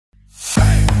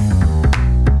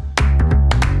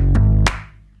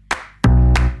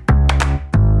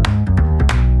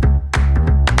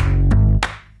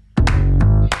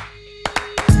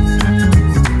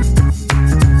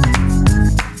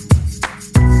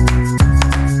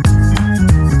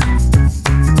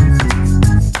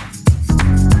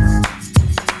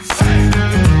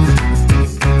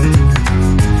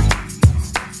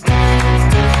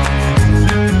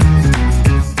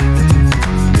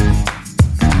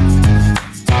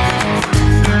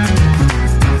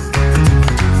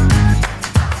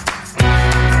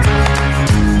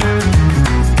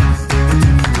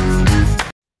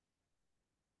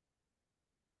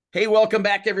Hey, welcome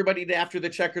back, everybody, to After the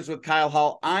Checkers with Kyle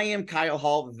Hall. I am Kyle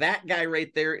Hall. That guy right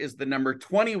there is the number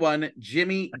 21,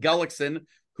 Jimmy Gullikson,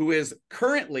 who is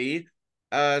currently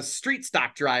a street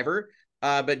stock driver.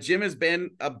 But Jim has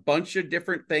been a bunch of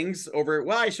different things over.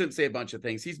 Well, I shouldn't say a bunch of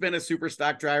things. He's been a super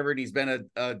stock driver and he's been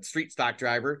a street stock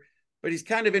driver, but he's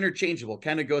kind of interchangeable,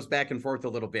 kind of goes back and forth a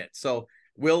little bit. So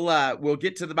we'll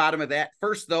get to the bottom of that.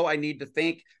 First, though, I need to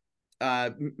thank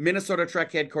Minnesota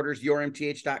Truck Headquarters,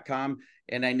 yourmth.com.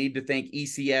 And I need to thank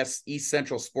ECS, East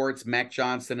Central Sports, Mac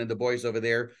Johnson and the boys over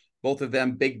there. Both of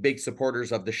them big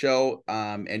supporters of the show.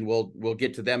 And we'll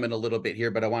get to them in a little bit here,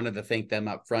 but I wanted to thank them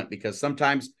up front because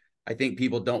sometimes I think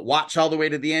people don't watch all the way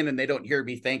to the end and they don't hear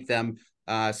me thank them.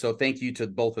 So thank you to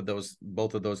both of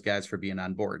those guys for being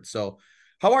on board. So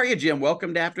how are you, Jim?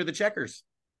 Welcome to After the Checkers.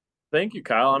 Thank you,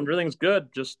 Kyle. Everything's good.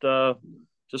 Just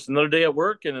another day at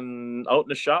work and out in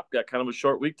the shop. Got kind of a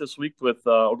short week this week with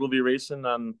Ogilvy racing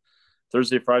on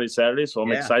Thursday, Friday, Saturday. So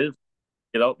I'm excited to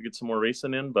get out and get some more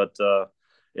racing in. But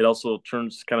it also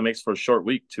makes for a short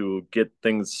week to get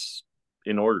things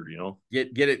in order,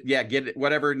 Get it.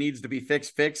 Whatever needs to be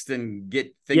fixed and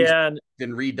get things and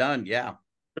redone. Yeah.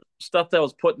 Stuff that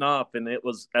was putting off, and it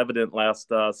was evident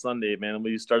last Sunday, man.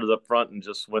 We started up front and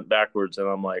just went backwards, and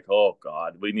I'm like, oh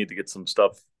God, we need to get some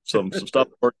stuff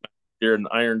working here and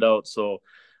ironed out. So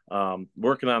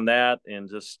working on that and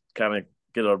just kind of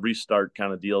get a restart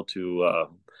kind of deal to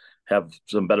have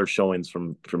some better showings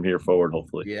from here forward,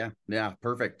 hopefully. Yeah,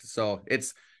 perfect. So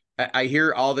I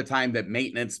hear all the time that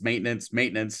maintenance,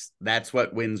 that's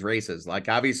what wins races. Like,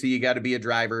 obviously you got to be a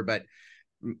driver, but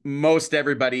most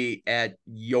everybody at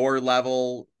your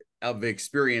level of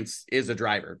experience is a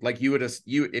driver. Like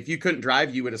if you couldn't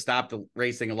drive, you would have stopped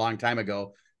racing a long time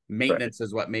ago. Maintenance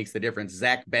is what makes the difference.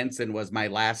 Zach Benson was my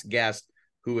last guest,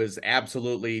 who is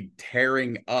absolutely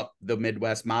tearing up the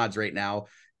Midwest mods right now.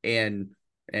 And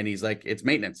he's like, it's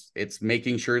maintenance. It's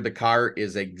making sure the car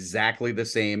is exactly the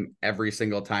same every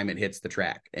single time it hits the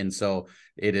track. And so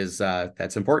it is,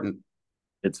 that's important.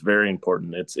 It's very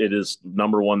important. It is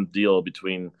number one deal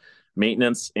between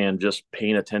maintenance and just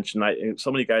paying attention.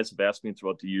 So many guys have asked me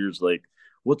throughout the years, like,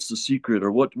 what's the secret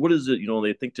or what is it?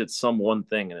 They think it's some one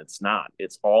thing, and it's not.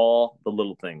 It's all the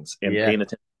little things and paying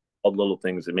attention to all the little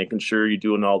things and making sure you're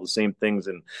doing all the same things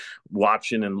and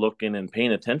watching and looking and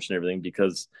paying attention to everything,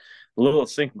 because the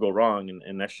littlest thing can go wrong,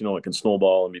 and next it can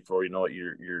snowball, and before you know it,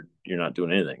 you're not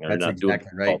doing anything. That's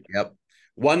exactly right. Yep.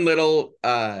 One little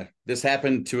this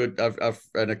happened to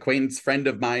an acquaintance friend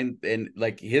of mine, and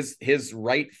like his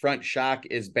right front shock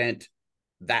is bent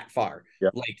that far.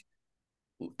 Like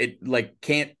it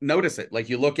can't notice it. Like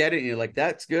you look at it and you're like,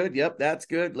 that's good. Yep, that's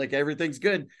good. Like everything's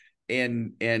good.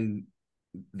 And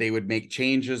they would make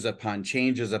changes upon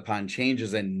changes upon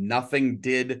changes, and nothing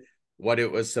did what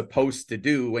it was supposed to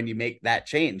do when you make that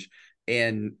change.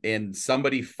 And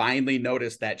somebody finally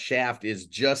noticed that shaft is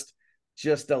just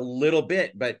a little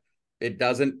bit, but it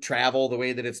doesn't travel the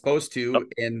way that it's supposed to.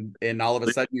 And all of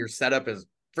a sudden your setup is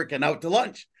freaking out to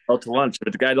lunch. But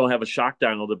the guy don't have a shock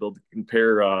dyno to be able to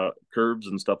compare curves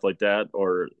and stuff like that,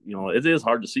 or it is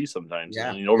hard to see sometimes.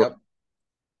 Yeah.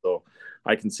 So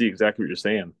I can see exactly what you're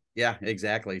saying. Yeah,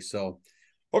 exactly. So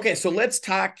okay, so let's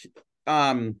talk.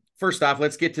 First off,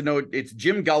 let's get to know, it's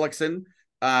Jim Gullikson.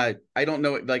 I don't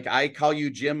know, like I call you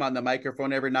Jim on the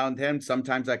microphone every now and then.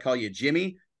 Sometimes I call you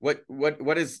Jimmy. What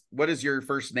is your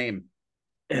first name?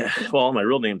 Well, my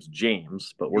real name's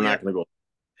James, but we're not going to go.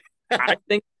 I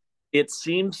think it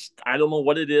seems, I don't know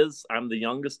what it is. I'm the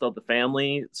youngest of the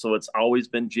family, so it's always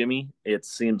been Jimmy. It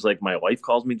seems like my wife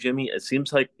calls me Jimmy. It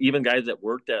seems like even guys that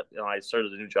worked at, I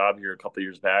started a new job here a couple of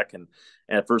years back, and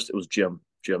at first it was Jim.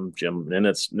 And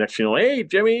it's next, hey,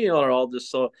 Jimmy, or all just,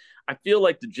 so I feel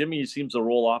like the Jimmy seems to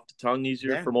roll off the tongue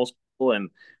easier for most people. And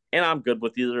I'm good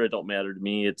with either. It don't matter to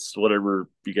me. It's whatever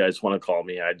you guys want to call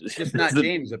me. I just not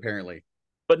James, apparently.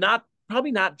 But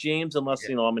probably not James unless,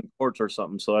 I'm in court or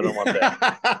something. So I don't want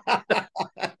that.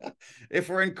 If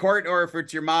we're in court or if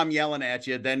it's your mom yelling at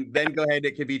you, then go ahead.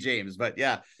 It could be James, but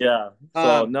yeah.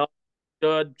 So no,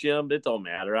 good, Jim. It don't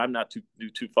matter. I'm not too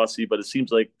fussy, but it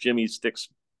seems like Jimmy sticks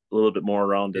a little bit more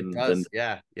around.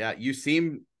 Yeah. You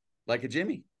seem like a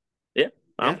Jimmy. Yeah,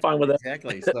 I'm fine with that.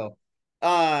 Exactly. So,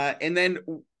 and then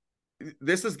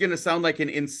this is going to sound like an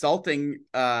insulting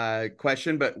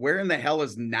question, but where in the hell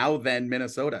is Now Then,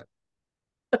 Minnesota?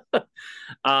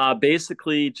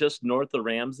 Basically just north of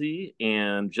Ramsey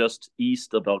and just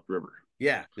east of Elk River.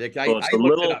 Yeah, like I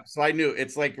looked it up, so I knew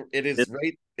it's like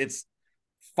right. It's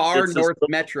far north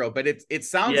metro, but it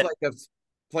sounds like a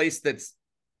place that's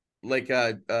like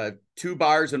 2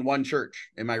 bars and 1 church.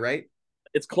 Am I right?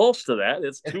 It's close to that.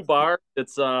 It's 2 bars.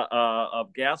 It's a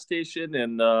gas station,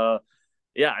 and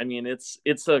yeah, I mean it's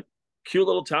a cute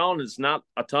little town. It's not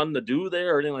a ton to do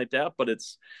there or anything like that, but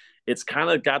it's kind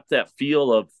of got that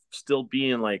feel of still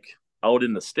being like out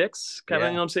in the sticks, kind of,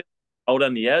 you Yeah. know what I'm saying? Out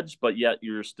on the edge, but yet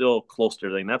you're still close to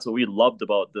everything. That's what we loved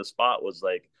about this spot was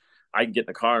like I can get in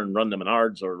the car and run to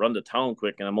Menards or run to town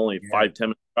quick, and I'm only Yeah. 5-10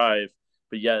 minute drive.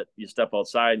 But yet you step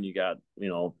outside and you got,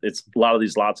 it's a lot of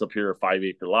these lots up here are 5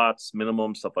 acre lots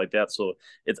minimum, stuff like that. So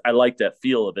I like that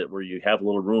feel of it where you have a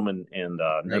little room and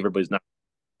Right. everybody's not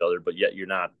each other, but yet you're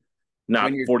not When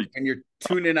not you're 40. when you're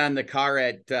tuning on the car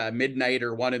at midnight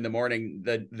or 1 in the morning,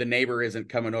 the neighbor isn't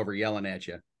coming over yelling at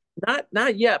you.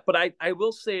 Not yet, but I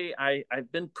will say I've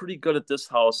been pretty good at this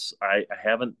house. I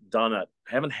haven't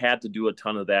had to do a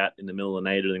ton of that in the middle of the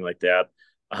night or anything like that.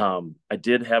 I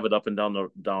did have it up and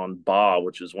down Baugh,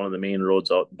 which is one of the main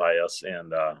roads out by us,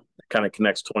 and kind of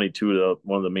connects 22 to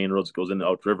one of the main roads that goes into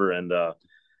Outriver, and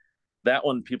that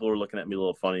one people were looking at me a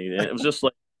little funny, and it was just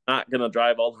like not gonna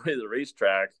drive all the way to the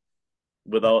racetrack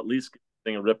without at least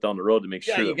getting a rip down the road to make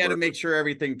Yeah, sure you that got to we're make sure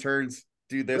everything turns.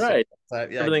 Do this. right. Yeah,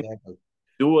 Everything exactly.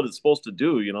 do what it's supposed to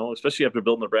do, especially after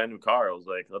building a brand new car. I was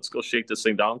like, let's go shake this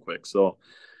thing down quick. So,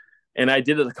 and I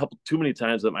did it a couple too many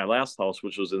times at my last house,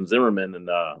 which was in Zimmerman. And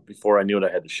before I knew it,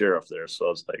 I had the sheriff there. So I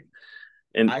was like,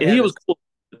 and, I and he had a was cool,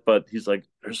 but he's like,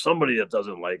 there's somebody that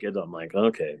doesn't like it. I'm like,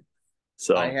 okay. I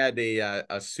So, had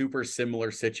a super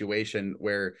similar situation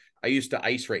where I used to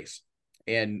ice race.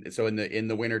 And so in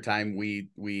the wintertime, we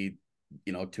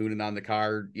tuning on the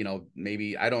car,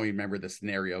 maybe I don't even remember the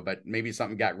scenario, but maybe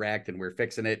something got wrecked and we're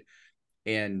fixing it.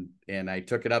 And I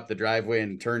took it up the driveway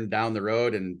and turned down the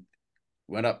road and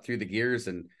went up through the gears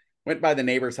and went by the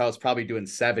neighbor's house, probably doing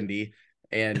 70.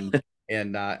 And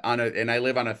and I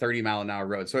live on a 30-mile-an-hour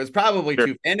road. So it's probably sure.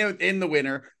 too, and in the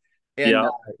winter, and Yeah.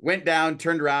 went down,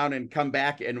 turned around, and come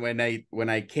back. And when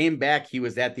I came back, he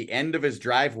was at the end of his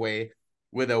driveway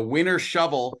with a winter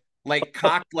shovel, like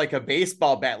cocked like a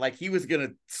baseball bat, like he was gonna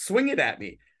swing it at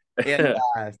me. And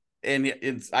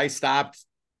I stopped,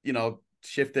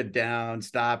 shifted down,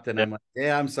 stopped, and Yeah. I'm like,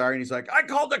 yeah, I'm sorry. And he's like, I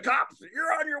called the cops.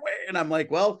 You're on your way. And I'm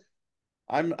like, well,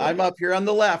 I'm up here on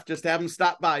the left. Just have them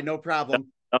stop by, no problem.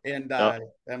 And Yeah.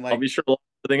 I'm I'll like, be sure to lock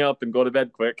everything up and go to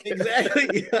bed quick.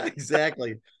 exactly, yeah,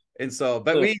 exactly. And so,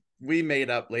 but we made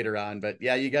up later on. But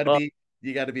yeah, Well,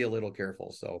 you got to be a little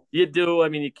careful. So you do. I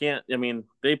mean, you can't. I mean,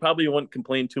 they probably wouldn't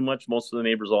complain too much. Most of the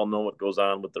neighbors all know what goes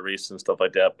on with the race and stuff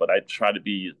like that. But I try to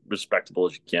be respectable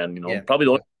as you can. yeah, Probably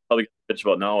the yeah, only probably bitch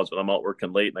about now is when I'm out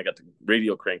working late and I got the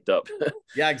radio cranked up.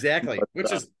 yeah, exactly. But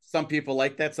Which is, some people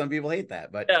like that, some people hate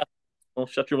that. But yeah, well,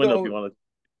 shut your window if you so want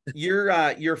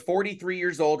to. you're 43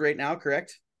 years old right now,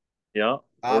 correct? Yeah,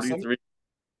 Awesome. 43.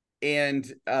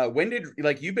 And when did,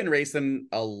 you've been racing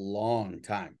a long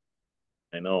time?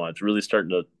 I know. It's really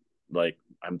starting to like.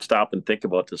 I'm stopping and think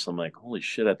about this. I'm like, holy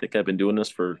shit! I think I've been doing this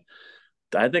for.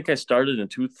 I think I started in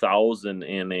 2000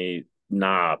 in a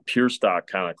pure stock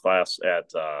kind of class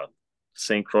at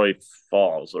St. Croix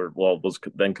Falls, or well, it was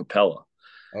then Capella,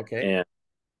 Okay. and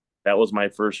that was my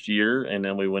first year. And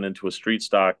then we went into a street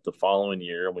stock the following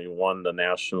year, and we won the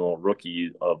National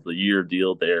Rookie of the Year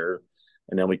deal there.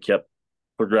 And then we kept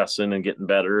progressing and getting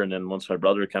better. And then once my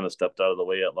brother kind of stepped out of the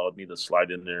way, it allowed me to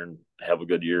slide in there and have a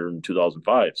good year in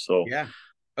 2005. So Yeah.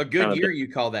 A good kind of, year, you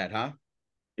call that, huh?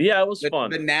 yeah, it was The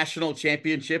fun. national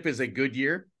championship is a good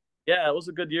year. Yeah, it was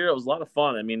a good year. It was a lot of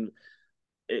fun. I mean,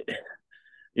 it,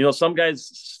 some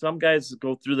guys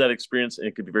go through that experience and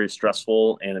it could be very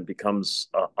stressful and it becomes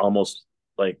almost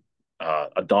like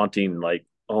a daunting, like,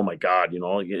 oh my God,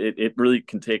 it really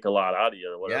can take a lot out of you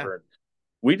or Yeah. whatever.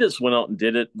 We just went out and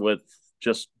did it with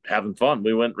just having fun.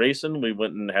 We went racing. We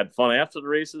went and had fun after the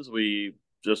races. We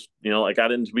just, I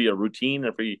got into be a routine.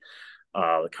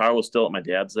 The car was still at my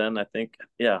dad's then, I think.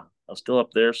 Yeah, I was still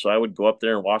up there. So I would go up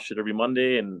there and wash it every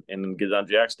Monday and get it on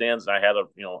jack stands. And I had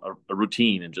a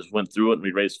routine and just went through it. And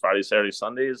we raced Friday, Saturday,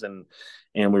 Sundays. And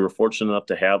we were fortunate enough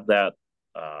to have that,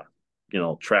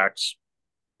 tracks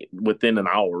within an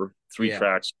hour, three Yeah.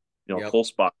 tracks, Yep.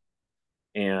 close by.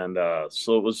 And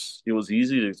so it was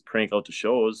easy to crank out the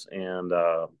shows and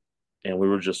we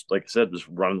were just, like I said, just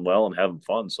running well and having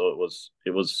fun. So it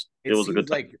It was a seems good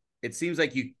time. like it seems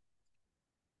like you,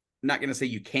 not going to say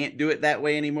you can't do it that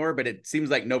way anymore, but it seems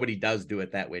like nobody does do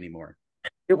it that way anymore.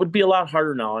 It would be a lot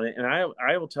harder now, and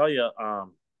I will tell you,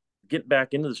 getting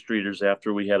back into the streeters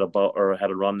after we had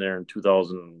a run there in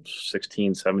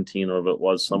 2016, 17, or if it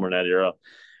was somewhere in that era,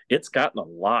 it's gotten a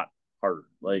lot harder.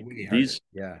 Like Way harder. these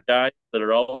Yeah. guys that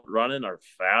are out running are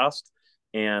fast,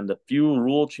 and the few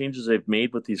rule changes they've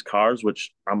made with these cars,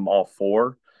 which I'm all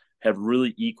for, have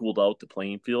really equaled out the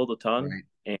playing field a ton, Right.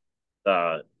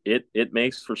 and it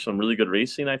makes for some really good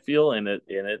racing. I feel, and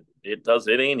it does.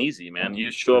 It ain't easy, man.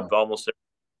 You show up No. almost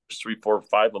three, four,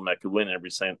 five of them that could win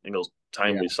every single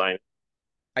time Yeah. we sign.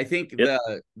 I think It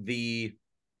the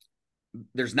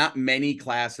there's not many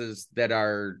classes that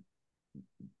aren't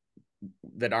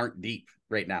deep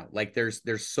right now. Like there's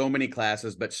so many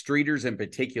classes, but streeters in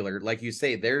particular, like you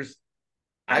say,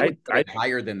 I would put I it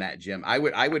higher than that, Jim. I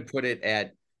would put it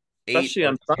at 8 especially or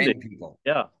on Sunday. 10 people.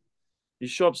 Yeah, you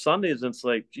show up Sundays and it's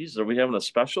like, geez, are we having a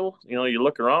special? You know, you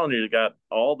look around, you got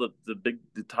all the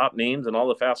top names and all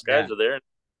the fast Yeah. guys are there.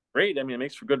 Great. I mean, it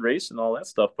makes for good race and all that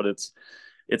stuff, but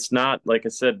it's not like I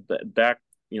said back,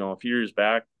 a few years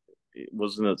back, it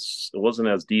wasn't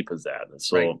as deep as that. And Right.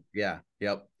 so, Yeah.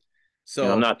 Yep. I'm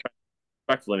So not trying to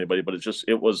respectful anybody, but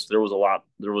there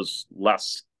was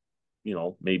less,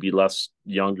 maybe less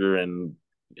younger and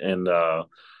I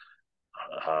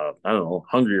don't know,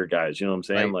 hungrier guys. You know what I'm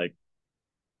saying? right. Like,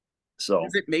 Does so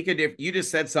it make a difference? You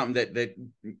just said something that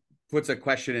puts a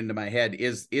question into my head.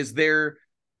 Is there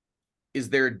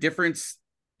a difference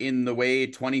in the way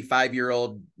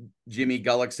 25-year-old Jimmy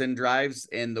Gullikson drives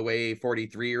and the way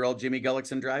 43-year-old Jimmy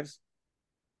Gullikson drives?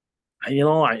 I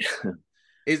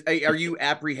Are you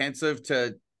apprehensive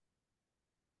to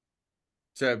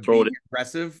throw be it in.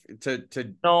 aggressive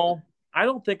to No, I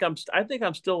don't think I think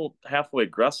I'm still halfway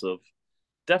aggressive,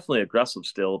 definitely aggressive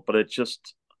still, but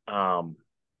um,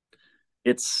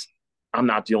 it's, I'm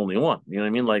not the only one. You know what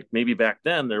I mean? Like maybe back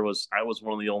then I was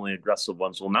one of the only aggressive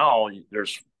ones. Well, now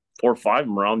there's four or five of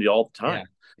them around you all the yeah, time.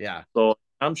 yeah. So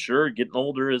I'm sure getting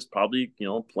older is probably,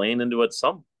 playing into it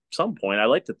some point. I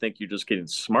like to think you're just getting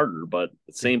smarter, but at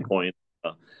the same point,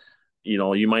 uh,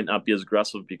 you might not be as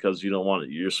aggressive because you don't want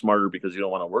it. You're smarter because you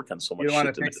don't want to work on so You much don't want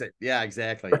shit to to do. fix it. Yeah,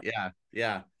 exactly. Yeah,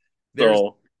 yeah. There's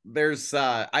So there's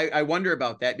I wonder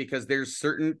about that because there's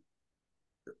certain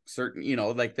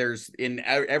like there's in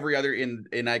every other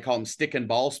in I call them stick and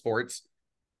ball sports.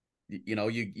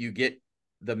 You get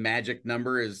the magic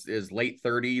number is late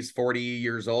 30s, 40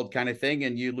 years old kind of thing,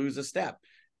 and you lose a step.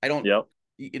 I don't yep,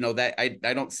 that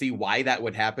I don't see why that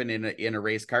would happen in a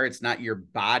race car. It's not your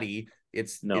body.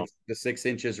 It's no, it's the 6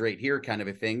 inches right here kind of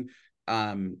a thing.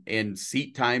 And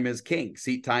seat time is king.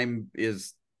 Seat time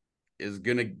is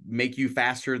gonna make you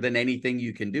faster than anything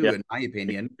you can do, yeah. in my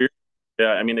opinion. Yeah,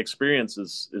 I mean, experience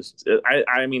is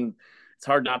I mean, it's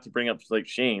hard not to bring up like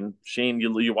Shane. Shane,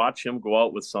 you watch him go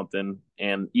out with something,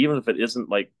 and even if it isn't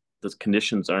like the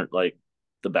conditions aren't like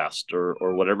the best or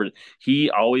whatever, he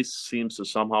always seems to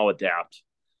somehow adapt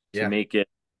to Yeah, make it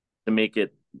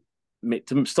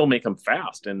to still make him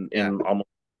fast yeah, and almost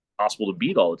possible to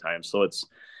beat all the time. So it's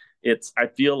I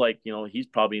feel like he's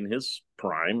probably in his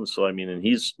prime. So I mean, and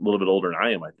he's a little bit older than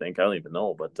I am. I think I don't even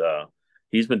know, but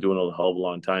he's been doing it a hell of a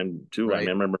long time too. I mean, right.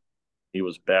 I remember he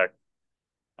was back.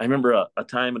 I remember a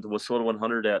time at the Wasota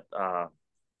 100 at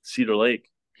Cedar Lake.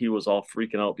 He was all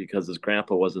freaking out because his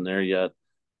grandpa wasn't there yet,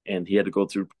 and he had to go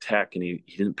through tech, and he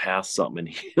didn't pass something, and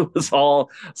he was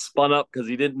all spun up because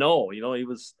he didn't know. He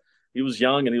was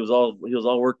young, and he was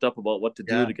all worked up about what to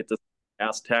do Yeah, to get this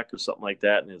pass tech or something like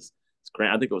that, and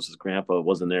I think it was his grandpa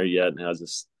wasn't there yet, and I was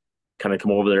just kind of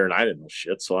come over there, and I didn't know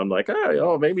shit, so I'm like,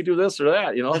 maybe do this or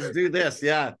that. let's do this.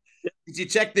 Yeah. Did you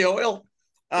check the oil?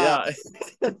 Uh,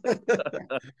 Yeah.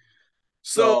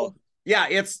 so So yeah,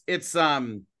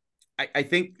 I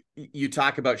think you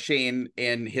talk about Shane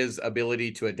and his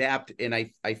ability to adapt, and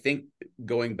I think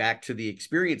going back to the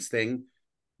experience thing,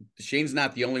 Shane's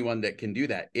not the only one that can do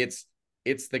that. It's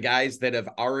the guys that have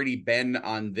already been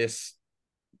on this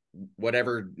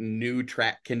whatever new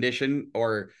track condition,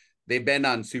 or they've been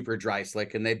on super dry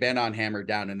slick, and they've been on hammer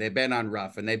down, and they've been on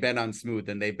rough, and they've been on smooth,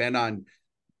 and they've been on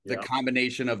the yeah,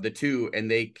 combination of the two, and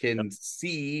they yeah, can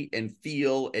see and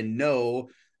feel and know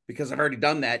because I've already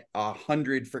done that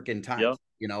 100 freaking yeah, times.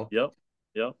 yeah,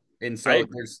 yeah. And I so agree.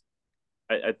 there's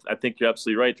I think you're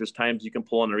absolutely right. There's times you can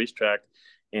pull on a racetrack,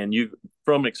 and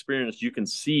from experience, you can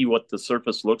see what the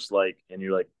surface looks like, and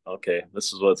you're like, okay,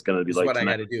 this is what it's going to be this is like what I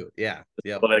got tonight. to do. Yeah.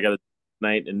 Yep. What I got to do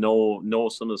tonight, and know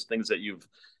some of those things that you've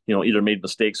either made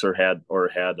mistakes or had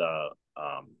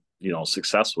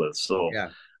success with. So Yeah.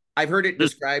 I've heard it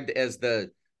there's described as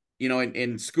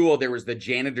in school, there was the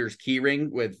janitor's key ring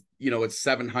with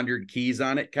 700 keys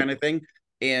on it kind of thing.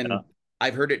 yeah, And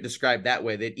I've heard it described that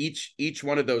way, that each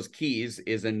one of those keys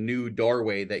is a new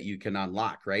doorway that you can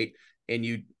unlock. Right. And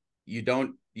you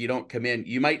don't come in,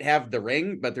 you might have the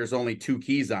ring, but there's only two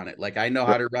keys on it. Like I know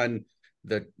how right, to run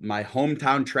my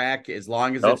hometown track as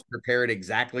long as yep, it's prepared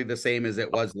exactly the same as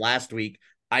it was last week.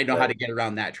 I know how right, to get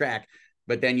around that track.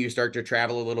 But then you start to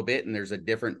travel a little bit, and there's a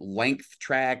different length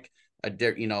track,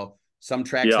 some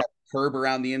tracks Yeah. have curb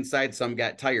around the inside, some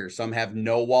got tires, some have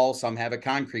no wall, some have a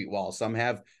concrete wall, some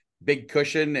have big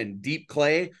cushion and deep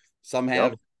clay, some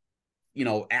Yep.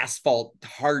 have asphalt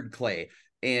hard clay,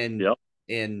 and Yep.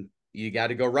 and you got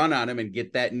to go run on them and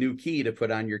get that new key to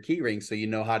put on your key ring so you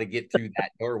know how to get through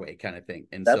that doorway kind of thing.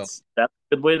 And so That's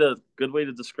a good way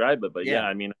to describe it. But yeah, yeah,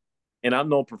 I mean, and I'm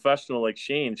no professional like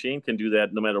Shane. Shane can do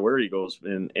that no matter where he goes,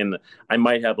 and I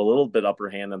might have a little bit upper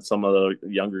hand on some of the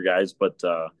younger guys, but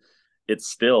it's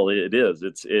still it is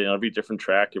it's in every different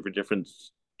track, every different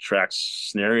track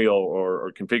scenario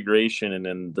or configuration, and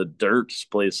then the dirt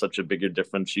plays such a bigger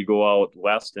difference. You go out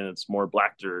west and it's more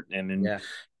black dirt, and then yeah,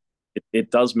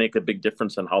 it does make a big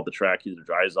difference on how the track either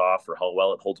dries off or how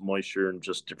well it holds moisture and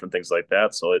just different things like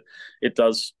that. So it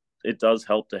does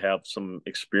help to have some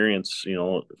experience,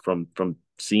 from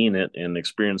seeing it and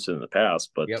experience it in the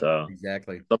past. But yep,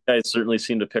 exactly. some guys certainly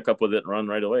seem to pick up with it and run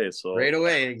right away. So Right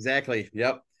away, exactly.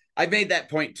 Yep. I made that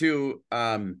point too.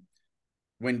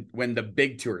 When the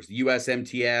big tours,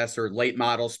 USMTS or late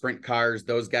model sprint cars,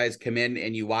 those guys come in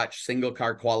and you watch single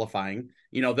car qualifying,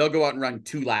 they'll go out and run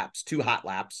 2 laps, 2 hot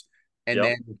laps, and yep,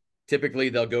 then typically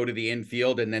they'll go to the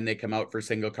infield and then they come out for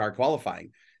single car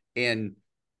qualifying. And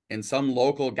some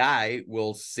local guy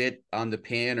will sit on the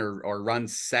pin or run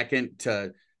second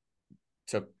to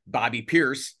Bobby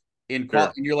Pierce in qual,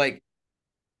 sure. and you're like,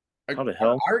 How the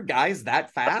hell? are guys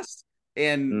that fast?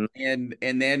 And Mm,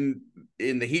 and then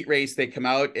in the heat race they come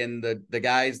out and the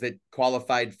guys that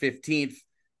qualified 15th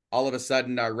all of a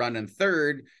sudden are running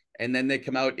third, and then they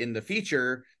come out in the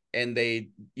feature and the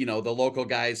local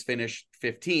guys finish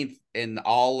 15th and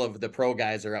all of the pro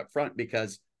guys are up front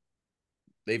because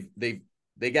they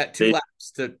got two they,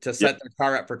 laps to yep, set their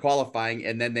car up for qualifying,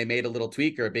 and then they made a little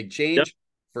tweak or a big yep. change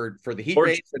for the heat Or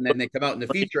race, and then they come out in the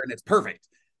feature and it's perfect.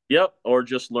 yep, or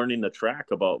just learning the track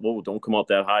about, whoa, don't come out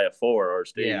that high at four or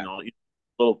stay, Yeah,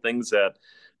 little things that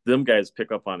them guys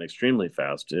pick up on extremely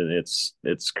fast, and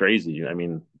it's crazy. I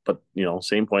mean, but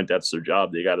same point, that's their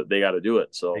job. They got to do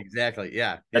it. So exactly.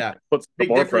 Yeah, that yeah. puts the Big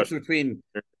more difference pressure. between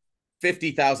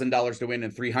 $50,000 to win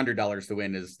and $300 to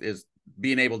win is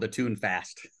being able to tune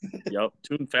fast. Yep,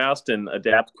 tune fast and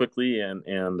adapt quickly, and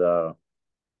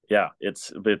yeah,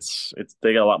 it's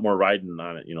they got a lot more riding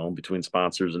on it, between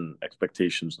sponsors and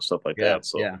expectations and stuff like Yeah, that.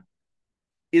 So yeah.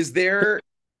 Is there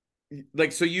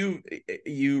like, so you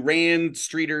ran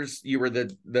streeters, you were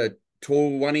the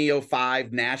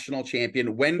 2005 national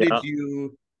champion. When yeah,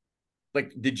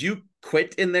 did you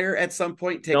quit in there at some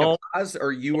point, take a no, pause,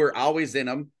 or you were always in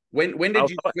them? When I did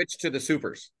was you switch to the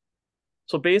supers?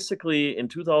 So basically, in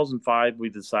 2005, we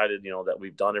decided, that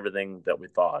we've done everything that we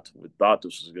thought. We thought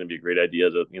this was going to be a great idea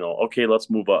to, okay, let's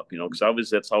move up, because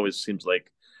that's always seems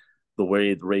like the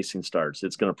way the racing starts.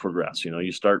 It's going to progress.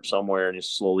 You start somewhere and you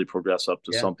slowly progress up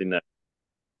to Yeah. something that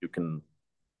you can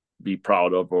be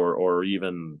proud of, or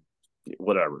even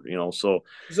whatever. So,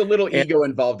 There's a little and ego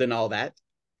involved in all that.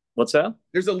 what's that?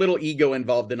 There's a little ego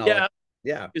involved in all of Yeah, it.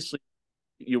 Yeah. obviously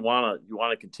you want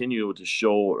to continue to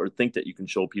show or think that you can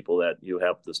show people that you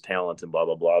have this talent and blah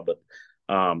blah blah. But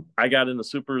I got into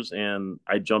supers and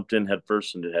I jumped in head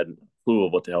first and had a clue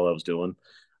of what the hell I was doing.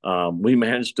 We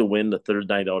managed to win the third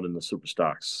night out in the super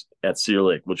stocks at Cedar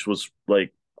Lake, which was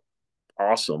like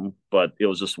awesome. But it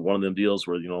was just one of them deals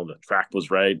where the track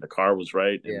was right, the car was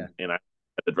right, Yeah. and I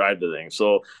had to drive the thing.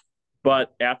 So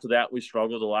but after that, we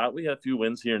struggled a lot. We had a few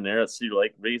wins here and there at Cedar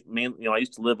Lake. I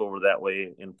used to live over that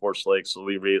way in Forest Lake, so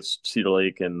we raced Cedar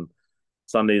Lake, and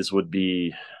Sundays would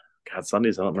be, God,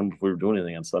 Sundays. I don't remember if we were doing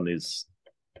anything on Sundays,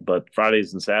 but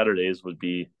Fridays and Saturdays would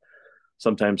be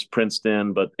sometimes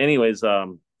Princeton. But anyways,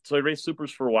 so I raced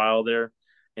supers for a while there,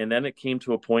 and then it came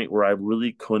to a point where I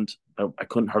really couldn't. I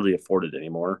couldn't hardly afford it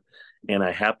anymore, and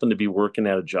I happened to be working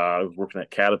at a job. I was working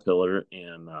at Caterpillar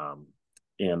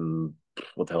in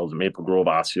what the hell is it, Maple Grove,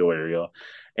 Osseo area.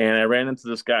 And I ran into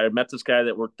this guy. I met this guy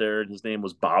that worked there. His name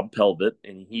was Bob Pelvit,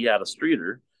 and he had a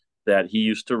streeter that he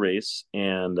used to race,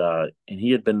 and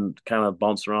he had been kind of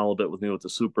bouncing around a little bit with me with the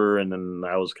super. And then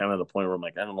I was kind of at the point where I'm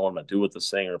like, I don't know what I'm gonna do with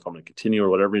this thing, or if I'm gonna continue or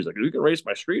whatever. He's like, you can race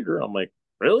my streeter. I'm like,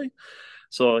 really?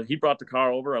 So he brought the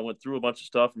car over. I went through a bunch of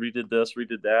stuff, redid this,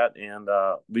 redid that, and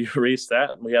we raced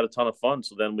that, and we had a ton of fun.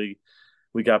 So then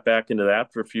we got back into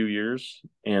that for a few years,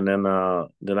 and then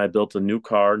I built a new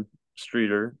car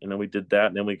streeter, and then we did that,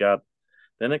 and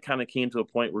then it kind of came to a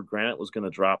point where Granite was going to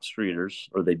drop streeters,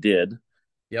 or they did,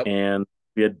 Yep. and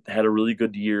we had a really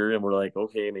good year, and we're like,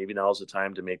 okay, maybe now's the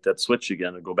time to make that switch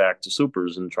again and go back to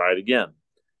supers and try it again.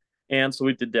 And so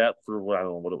we did that for, I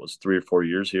don't know what it was, 3 or 4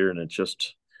 years here, and it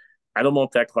just, I don't know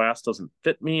if that class doesn't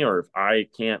fit me or if I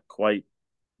can't quite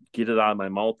get it out of my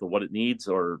mouth of what it needs,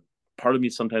 or part of me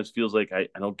sometimes feels like I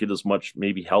don't get as much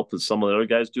maybe help as some of the other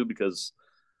guys do because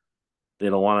we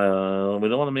don't want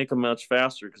to make them much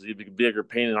faster because he'd be a bigger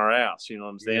pain in our ass. You know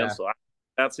what I'm saying? Yeah. So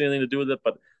that's anything to do with it.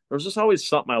 But there's just always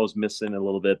something I was missing a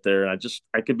little bit there. And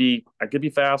I could be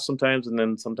fast sometimes and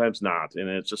then sometimes not. And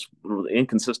it's just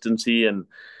inconsistency and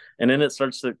then it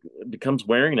becomes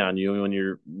wearing on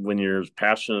you when you're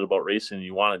passionate about racing and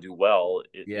you want to do well,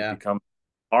 it Yeah. becomes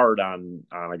hard on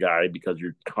a guy because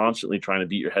you're constantly trying to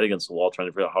beat your head against the wall, trying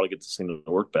to figure out how to get this thing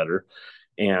to work better.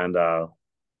 And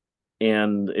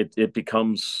it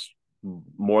becomes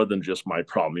more than just my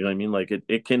problem. You know what I mean? Like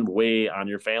it can weigh on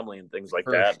your family and things like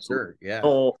For that. So, sure. Yeah.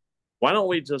 oh, why don't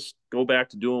we just go back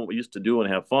to doing what we used to do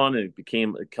and have fun? And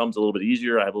it comes a little bit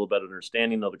easier. I have a little better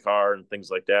understanding of the car and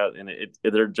things like that. And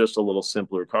they're just a little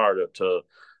simpler car to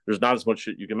there's not as much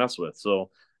shit you can mess with. So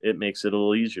it makes it a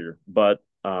little easier. But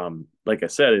like I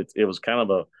said, it was kind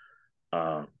of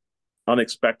a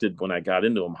unexpected when I got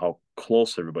into them how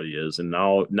close everybody is, and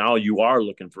now you are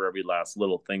looking for every last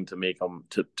little thing to make them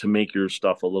to make your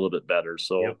stuff a little bit better.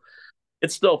 So Yep.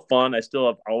 it's still fun. I still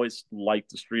have always liked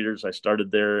the streeters. I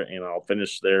started there and I'll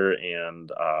finish there,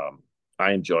 and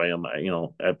I enjoy them.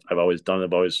 I've always done.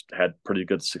 I've always had pretty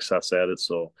good success at it.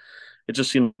 So it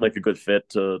just seemed like a good fit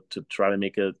to try to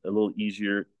make it a little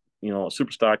easier.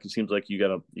 Super stock. It seems like you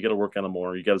gotta work on it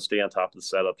more. You got to stay on top of the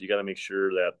setup. You got to make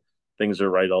sure that things are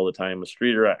right all the time. A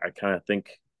streeter, I kind of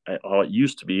think how it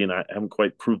used to be, and I haven't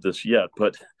quite proved this yet,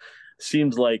 but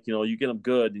seems like you get them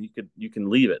good, and you can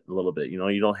leave it a little bit.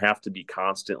 You don't have to be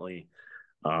constantly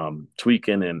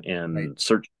tweaking and Right.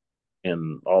 search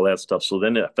and all that stuff. So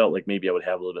then it felt like maybe I would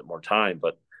have a little bit more time,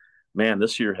 but man,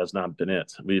 this year has not been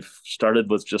it. We've started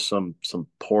with just some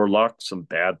poor luck, some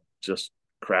bad, just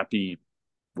crappy,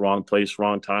 wrong place,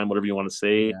 wrong time, whatever you want to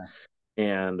say, Yeah.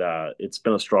 and it's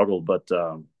been a struggle. But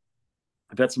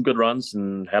I've had some good runs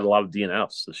and had a lot of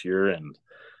DNFs this year, and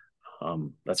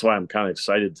that's why I'm kind of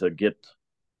excited to get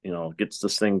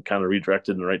this thing kind of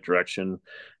redirected in the right direction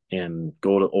and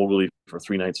go to Ogley for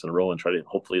 3 nights in a row and try to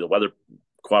hopefully the weather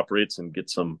cooperates and get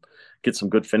some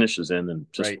good finishes in and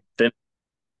just Right. finish.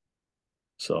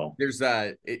 So There's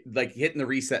like hitting the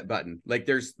reset button. Like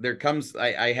there comes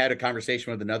I had a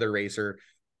conversation with another racer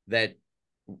that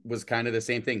was kind of the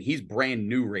same thing. He's brand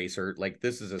new racer. Like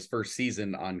this is his first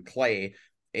season on clay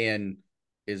and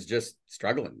is just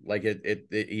struggling. Like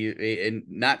and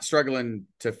not struggling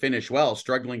to finish well,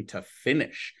 struggling to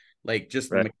finish. Like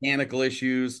just right, mechanical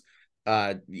issues,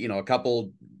 a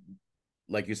couple,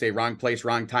 like you say, wrong place,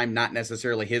 wrong time, not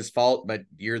necessarily his fault, but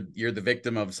you're the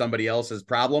victim of somebody else's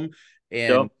problem.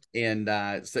 And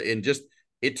yep, just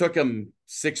it took him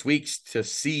 6 weeks to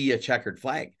see a checkered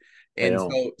flag. I And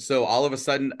know so all of a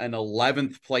sudden an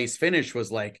 11th place finish was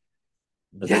like,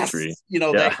 the yes, victory.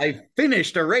 that Yeah, I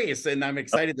finished a race and I'm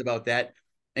excited about that.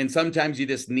 And sometimes you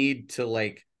just need to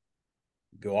like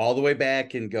go all the way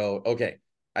back and go, okay,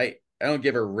 I don't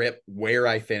give a rip where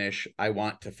I finish. I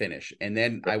want to finish. And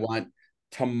then I want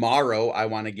tomorrow, I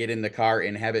want to get in the car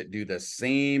and have it do the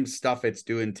same stuff it's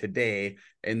doing today.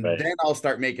 And right. then I'll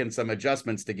start making some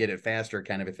adjustments to get it faster,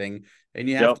 kind of a thing. And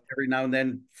you have Yep. to every now and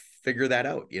then figure that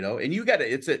out, and you got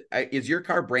to, is your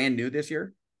car brand new this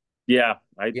year? Yeah,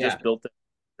 I Yeah, just built it,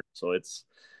 so it's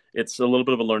a little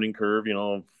bit of a learning curve.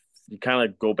 You kind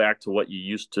of go back to what you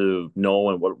used to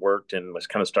know and what worked, and was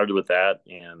kind of started with that.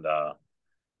 And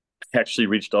actually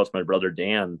reached out to my brother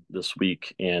Dan this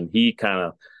week, and he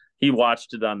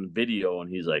watched it on video, and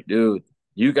he's like, "Dude,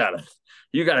 you gotta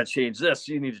change this.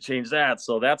 You need to change that."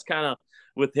 So that's kind of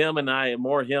with him and I,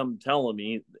 more him telling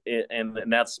me,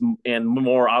 and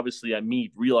more obviously me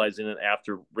realizing it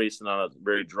after racing on a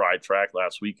very dry track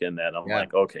last weekend that I'm yeah,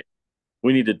 like, okay,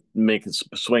 we need to make a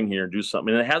swing here and do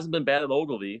something. And it hasn't been bad at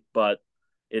Ogilvy, but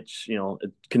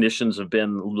conditions have been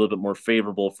a little bit more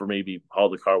favorable for maybe how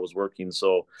the car was working.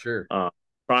 So sure, uh,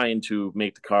 trying to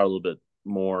make the car a little bit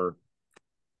more,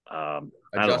 I don't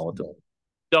know, adjustable.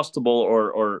 adjustable,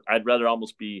 or I'd rather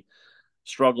almost be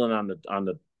struggling on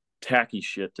the tacky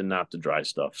shit than not the dry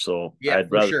stuff. So Yeah, I'd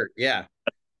for rather sure. Yeah,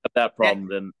 have that problem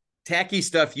than tacky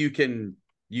stuff you can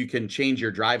change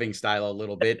your driving style a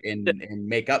little bit and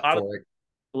make a up lot of for it.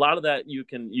 a lot of that you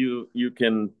can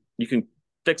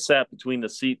fix that between the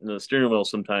seat and the steering wheel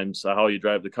sometimes, how you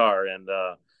drive the car. And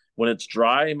when it's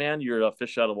dry, man, you're a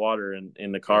fish out of water,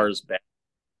 and the car Yeah, is bad.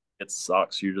 It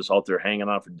sucks. You're just out there hanging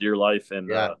on for dear life and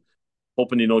yeah.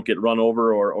 hoping you don't get run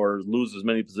over or lose as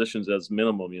many positions as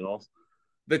minimum.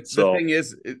 The So thing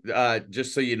is,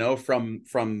 just so you know,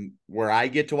 from where I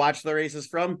get to watch the races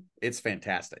from, it's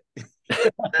fantastic.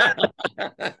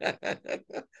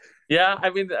 Yeah, I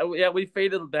mean, yeah, we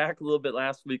faded back a little bit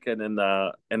last weekend, and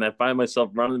I find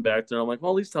myself running back there. I'm like,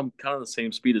 well, at least I'm kind of the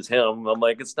same speed as him. I'm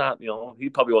like, it's not, he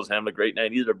probably wasn't having a great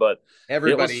night either, but it was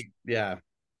Everybody, yeah,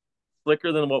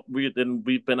 slicker than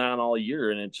we've been on all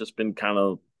year, and it's just been kind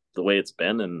of the way it's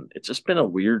been, and it's just been a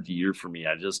weird year for me.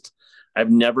 I've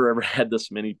never ever had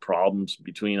this many problems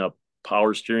between a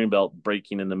power steering belt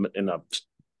breaking in a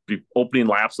opening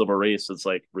laps of a race. It's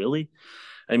like, really?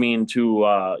 I mean, to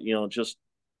uh,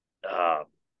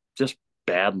 just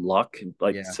bad luck.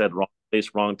 Like I yeah. said, wrong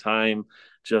place, wrong time.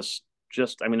 Just,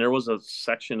 I mean, there was a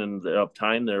section in the up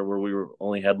time there where we were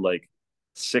only had like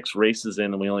 6 races in,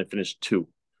 and we only finished 2.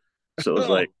 So it was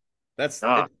Oh, like, that's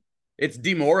ah, it's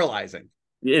demoralizing.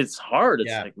 it's hard. It's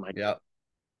Yeah, like, my yeah.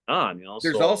 God,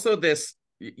 There's So also this,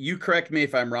 you correct me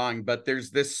if I'm wrong, but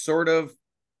there's this sort of,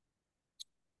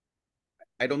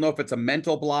 I don't know if it's a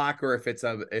mental block or if it's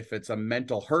a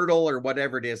mental hurdle or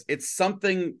whatever it is. It's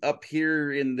something up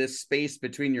here in this space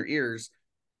between your ears,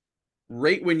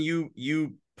 right when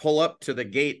you pull up to the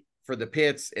gate for the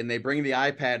pits and they bring the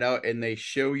iPad out and they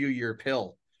show you your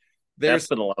pill. that's There's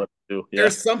been a lot of too. Yeah,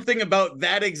 there's something about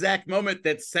that exact moment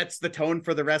that sets the tone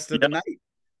for the rest of the yeah, night.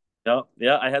 yeah,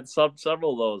 yeah. I had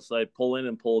several of those. I pull in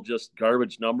and pull just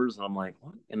garbage numbers, and I'm like,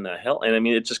 what in the hell? And I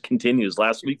mean, it just continues.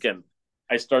 Last It's weekend,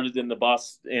 I started in the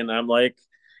bus, and I'm like,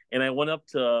 and I went up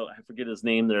to, I forget his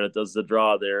name there that does the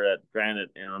draw there at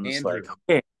Granite, and I'm just like, Andrew.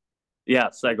 okay.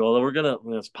 Yes, I go, we're gonna,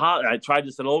 I tried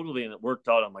to say locally and it worked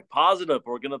out. I'm like, positive,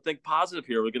 we're gonna think positive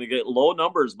here. We're gonna get low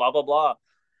numbers, blah, blah, blah.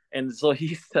 And so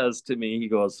he says to me, he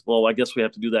goes, well, I guess we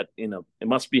have to do that it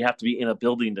must be have to be in a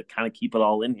building to kind of keep it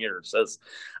all in here. Says,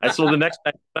 so the next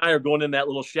time I are going in that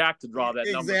little shack to draw that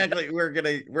number.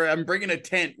 Exactly. I'm bringing a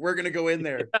tent. We're gonna go in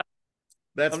there.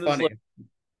 That's I'm just funny. like,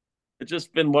 it's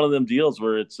just been one of them deals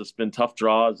where it's just been tough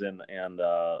draws and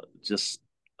just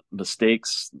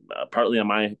mistakes, partly on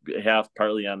my behalf,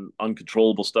 partly on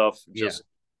uncontrollable stuff. Yeah. Just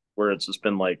where it's just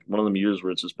been like one of them years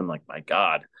where it's just been like, my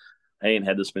God, I ain't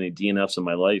had this many DNFs in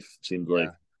my life. Seems Yeah. like,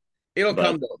 It'll but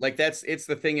come though. Like it's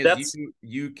the thing is that's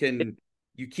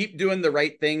you keep doing the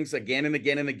right things again and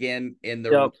again and again, and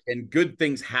yeah, good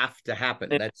things have to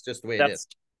happen. and That's just the way it is. that's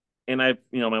and I've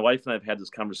my wife and I've had this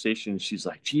conversation. She's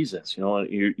like, Jesus,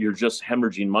 you're just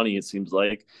hemorrhaging money. It seems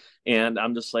like, and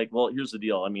I'm just like, well, here's the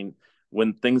deal. I mean,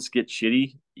 when things get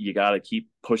shitty, you got to keep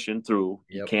pushing through.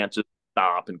 You Yep. can't just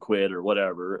stop and quit or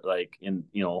whatever. Like, and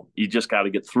you just got to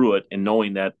get through it and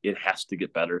knowing that it has to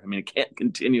get better. I mean, it can't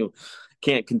continue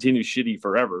shitty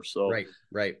forever. So Right.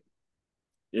 Right.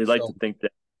 I'd like to So think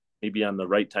that maybe on the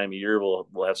right time of year we'll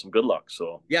have some good luck.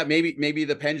 So yeah, maybe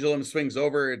the pendulum swings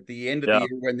over at the end of the yeah,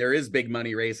 year when there is big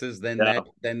money races. yeah,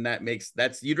 That makes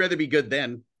that's you'd rather be good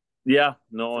then yeah.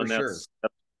 No, for and sure. that's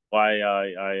why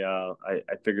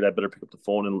I figured I better pick up the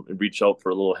phone and reach out for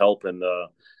a little help. And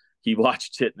he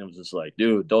watched it and it was just like,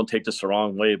 dude, don't take this the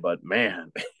wrong way, but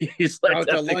man, he's like Out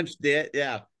to that thing. lunch, did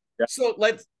yeah. Yeah, So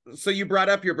so you brought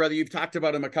up your brother. You've talked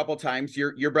about him a couple times.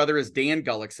 Your brother is Dan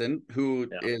Gullikson, who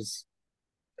yeah. is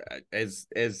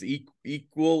as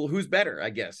equal. Who's better?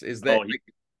 I guess is that Oh,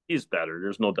 he's better.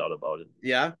 There's no doubt about it.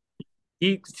 yeah.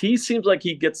 He seems like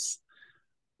he gets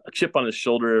a chip on his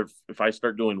shoulder if I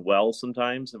start doing well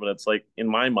sometimes. But it's like in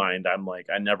my mind, I'm like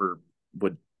I never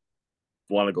would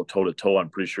want to go toe to toe. I'm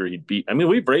pretty sure he'd beat. I mean,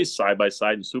 we've raced side by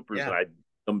side in supers, Yeah.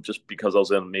 and just because I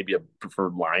was in maybe a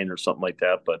preferred line or something like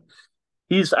that. But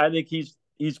I think he's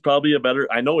probably a better.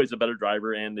 I know he's a better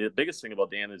driver, and the biggest thing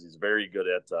about Dan is he's very good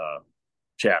at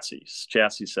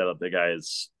chassis setup. The guy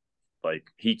is like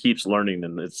he keeps learning,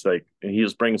 and it's like and he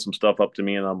was bringing some stuff up to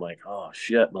me, and I'm like, oh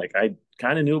shit, like I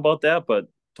kind of knew about that, but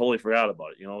totally forgot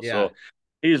about it. Yeah. So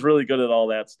he's really good at all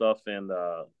that stuff, and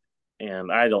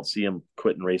I don't see him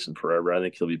quitting racing forever. I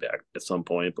think he'll be back at some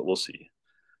point, but we'll see.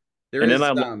 There And then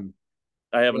is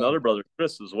I have well, another brother,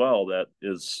 Chris, as well. That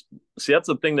is see, that's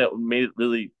the thing that made it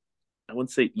really, I wouldn't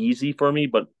say easy for me,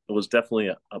 but it was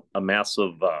definitely a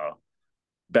massive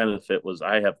benefit. Was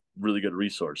I have really good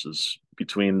resources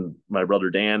between my brother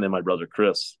Dan and my brother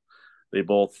Chris. They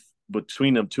both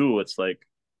between them two, it's like,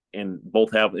 and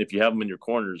both have if you have them in your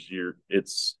corners,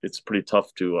 it's pretty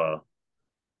tough to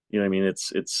what I mean.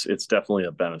 It's definitely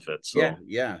a benefit. yeah, So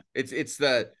yeah. It's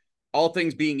the all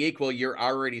things being equal, you're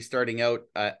already starting out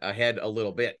ahead a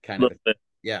little bit, kind of.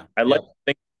 Yeah, I yeah. like to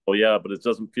think, oh yeah, but it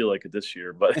doesn't feel like it this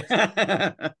year.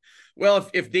 But Well,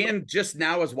 if Dan just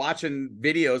now is watching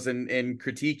videos and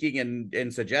critiquing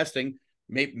and suggesting,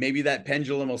 maybe that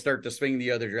pendulum will start to swing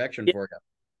the other direction yeah, for you.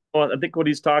 well, I think what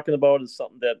he's talking about is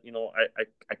something that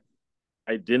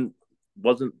I didn't.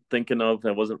 wasn't thinking of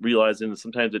and wasn't realizing that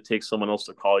sometimes it takes someone else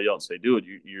to call you out and say, dude,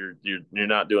 you're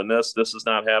not doing this. This is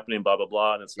not happening, blah, blah,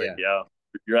 blah. And it's like, Yeah.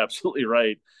 yeah, you're absolutely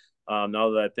right.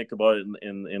 Now that I think about it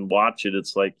and watch it,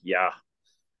 it's like, yeah.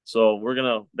 So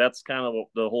that's kind of what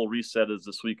the whole reset is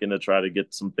this weekend, to try to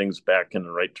get some things back in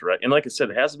the right direction. And like I said,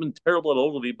 it hasn't been terrible at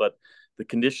Ogilvy, but the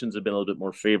conditions have been a little bit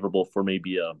more favorable for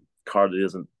maybe a car that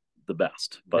isn't the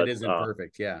best. That But isn't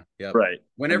perfect. Yeah. Yep. right.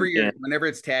 Whenever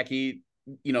it's tacky,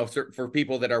 for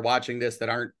people that are watching this that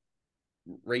aren't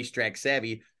racetrack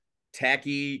savvy,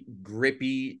 tacky,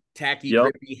 grippy,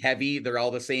 Yep. heavy, they're all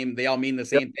the same. They all mean the Yep.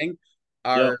 same thing.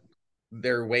 Yep.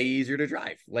 They're way easier to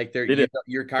drive. Like It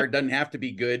your car doesn't have to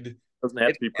be good. doesn't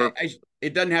have to be perfect.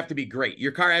 It doesn't have to be great.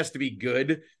 Your car has to be good,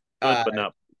 Good, but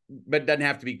not. but doesn't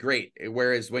have to be great.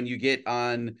 Whereas when you get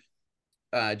on,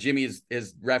 Jimmy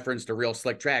is referenced a real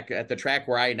slick track. At the track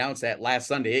where I announced that last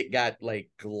Sunday, it got like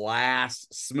glass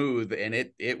smooth, and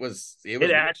it was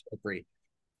Actually, free.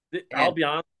 I'll be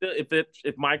honest,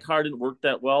 if my car didn't work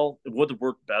that well, it would have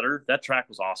worked better. That track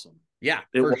was awesome. Yeah,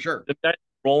 It for was sure. the guys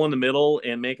roll in the middle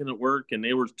and making it work, and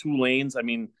they were 2 lanes. I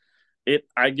mean,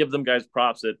 I give them guys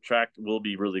props. That track will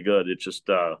be really good. It's just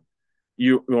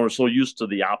you were so used to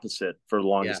the opposite for the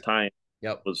longest time.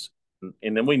 Yep.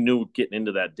 And then we knew getting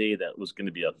into that day that was going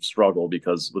to be a struggle,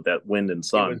 because with that wind and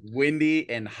sun, it was windy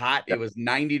and hot. Yep. It was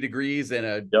 90 degrees and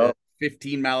a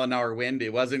 15-mile-an-hour wind.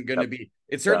 It wasn't going to be.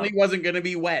 It certainly wasn't going to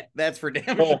be wet. That's for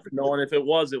damn sure. No, and if it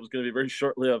was going to be very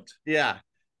short lived. Yeah.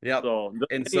 Yep. So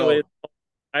anyway,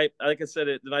 I like I said,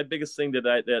 my biggest thing that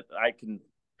I can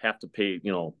have to pay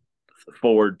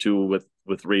forward to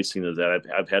with racing is that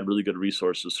I've had really good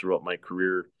resources throughout my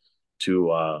career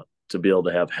to be able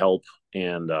to have help,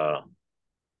 and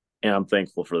I'm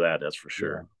thankful for that. That's for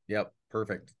sure. Yeah. Yep.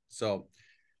 Perfect. So,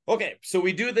 okay. So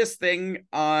we do this thing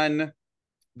on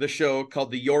the show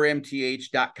called the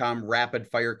yourmth.com rapid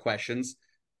fire questions.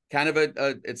 Kind of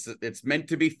it's meant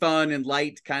to be fun and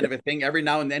light kind of a thing. Every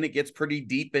now and then it gets pretty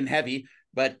deep and heavy,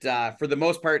 but for the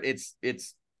most part, it's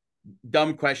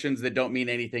dumb questions that don't mean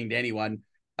anything to anyone.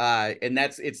 And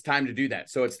it's time to do that.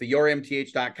 So it's the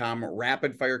yourmth.com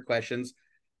rapid fire questions.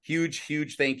 Huge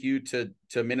thank you to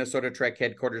Minnesota Trek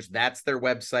headquarters. That's their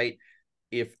website.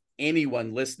 If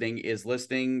anyone listening is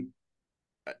listening,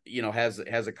 has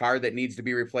a car that needs to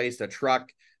be replaced, a truck,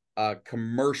 a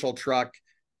commercial truck,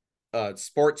 a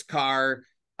sports car.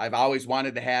 I've always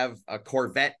wanted to have a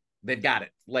Corvette. They've got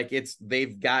it. Like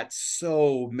they've got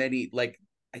so many, like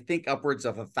I think upwards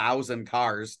of 1,000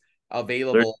 cars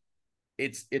available.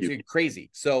 It's crazy.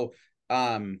 So,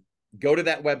 go to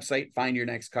that website, find your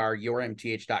next car,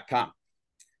 yourmth.com.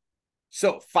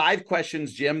 So 5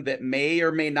 questions, Jim, that may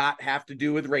or may not have to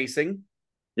do with racing.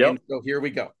 Yep. And so here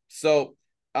we go. So,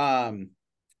 and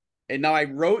now I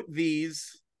wrote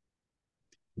these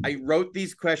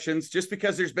questions just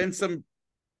because there's been some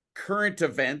current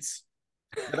events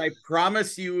that I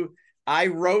promise you, I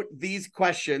wrote these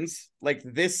questions, like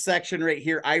this section right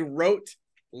here, I wrote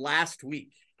last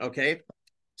week. Okay.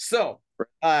 So,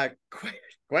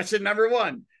 question number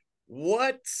 1,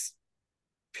 what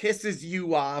pisses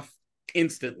you off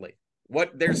instantly?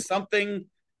 There's something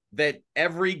that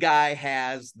every guy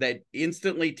has that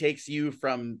instantly takes you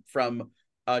from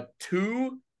a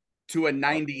 2 to a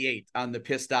 98 on the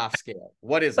pissed off scale.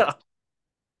 What is it?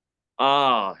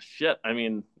 Shit. I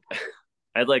mean,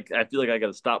 I feel like I got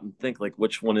to stop and think, like,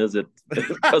 which one is it?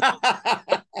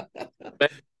 I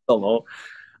don't know.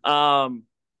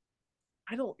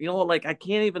 I don't, like, I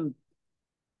can't even,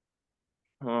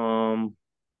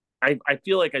 I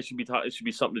feel like it should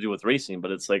be something to do with racing,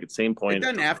 but it's like at the same point, it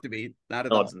doesn't have to be, not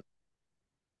at all.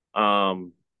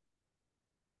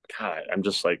 God, I'm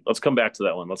just like, let's come back to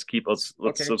that one. Let's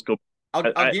go.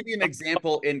 I'll give you an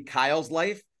example in Kyle's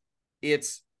life.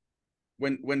 It's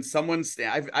when someone's,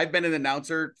 I've been an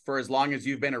announcer for as long as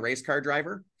you've been a race car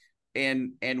driver.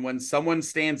 And when someone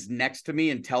stands next to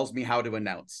me and tells me how to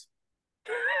announce,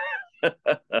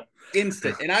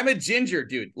 instant. And I'm a ginger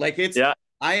dude. Like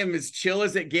I am as chill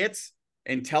as it gets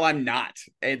until I'm not.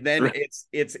 And then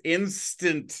it's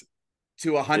instant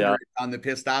to 100 on the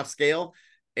pissed off scale.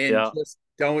 And just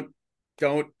don't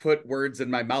put words in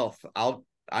my mouth.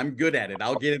 I'm good at it.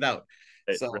 I'll get it out.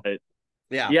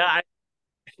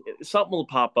 Something will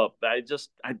pop up.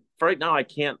 For right now, I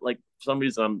can't, like, for some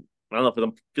reason I don't know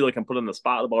if I feel like I'm put on the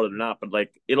spot about it or not, but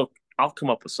like I'll come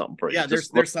up with something for you. Yeah,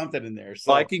 there's something in there.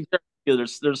 So I can,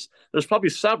 there's probably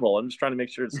several. I'm just trying to make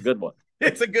sure it's a good one.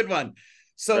 It's a good one.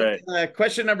 So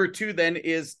question number 2 then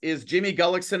is Jimmy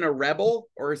Gullikson a rebel,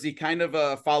 or is he kind of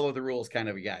a follow the rules kind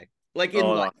of a guy? Like in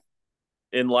life?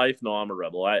 In life, no, I'm a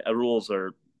rebel. Rules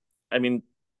are, I mean,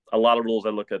 a lot of rules I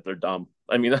look at, they're dumb.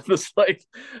 I mean, I'm just like,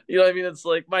 you know, what I mean, it's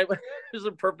like here's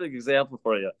a perfect example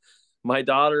for you. My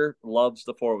daughter loves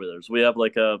the four wheelers. We have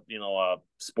like a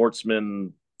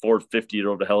sportsman 450 or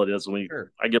whatever the hell it is, and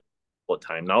Sure. I give her all the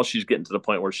time. Now she's getting to the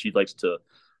point where she likes to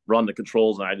run the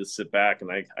controls, and I just sit back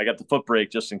and I got the foot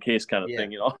brake just in case kind of Yeah.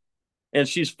 thing, you know. And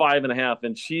she's 5.5,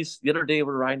 and she's the other day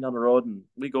we're riding down the road and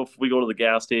we go to the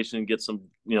gas station and get some,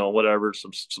 whatever,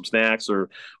 some snacks, or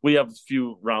we have a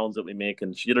few rounds that we make.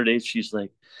 And the other day she's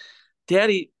like,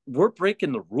 Daddy, we're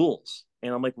breaking the rules.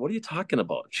 And I'm like, what are you talking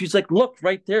about? She's like, look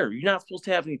right there. You're not supposed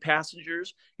to have any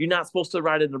passengers. You're not supposed to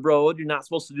ride in the road. You're not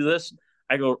supposed to do this.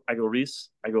 Reese,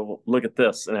 look at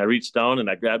this. And I reached down and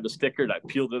I grabbed the sticker and I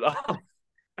peeled it off.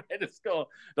 I just go,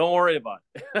 don't worry about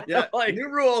it. Yeah. Like, New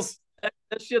rules.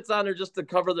 that shit's on there just to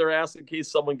cover their ass in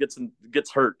case someone gets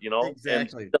hurt, And she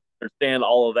Exactly. doesn't understand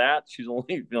all of that. She's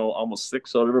only, almost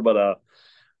 6 or whatever, but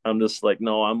I'm just like,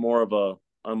 no, I'm more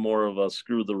of a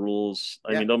screw the rules.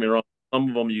 I Yeah. mean, don't get me wrong. Some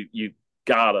of them you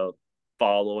gotta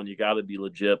follow and you gotta be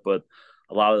legit, but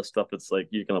a lot of the stuff it's like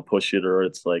you're gonna push it or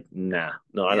it's like, nah,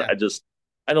 no, Yeah.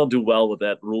 I don't do well with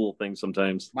that rule thing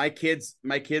sometimes. My kids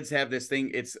have this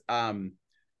thing. It's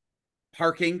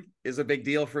parking is a big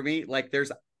deal for me. Like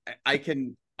I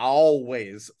can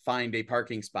always find a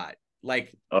parking spot.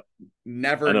 Like Uh, I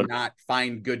never know, not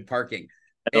find good parking.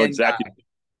 I know And exactly.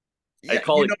 I yeah,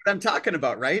 call you it know what I'm talking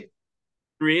about, right?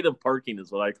 creative parking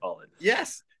is what I call it.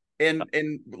 Yes. And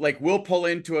like we'll pull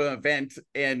into an event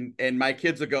and my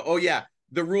kids will go, "Oh yeah,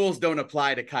 the rules don't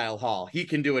apply to Kyle Hall. He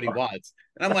can do what he wants."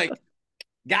 And I'm like,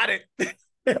 "Got it."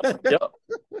 Yep,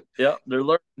 yep. They're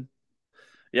learning.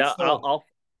 Yeah, So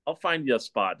I'll find you a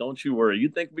spot. Don't you worry. You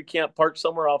think we can't park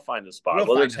somewhere? I'll find a spot. we'll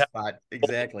Whether find it's a spot.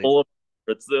 Exactly. full of,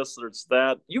 or it's this or it's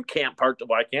that. You can't park.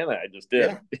 Why can't I? I just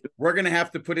did. Yeah. We're gonna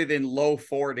have to put it in low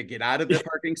 4 to get out of the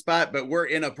parking spot, but we're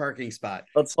in a parking spot.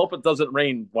 Let's hope it doesn't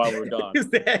rain while we're gone.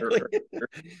 Exactly.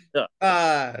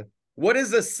 Yeah. What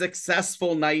is a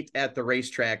successful night at the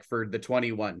racetrack for the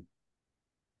 21?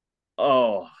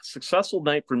 Oh, successful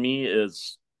night for me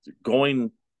is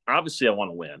going. Obviously, I want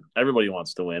to win. Everybody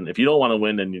wants to win. If you don't want to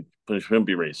win, then you shouldn't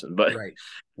be racing. But Right.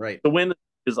 Right. the win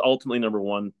is ultimately number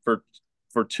one.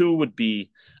 For two would be,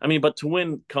 I mean, but to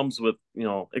win comes with,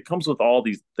 it comes with all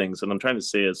these things. And I'm trying to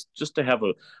say is just to have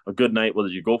a good night, whether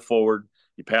you go forward,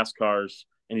 you pass cars,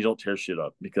 and you don't tear shit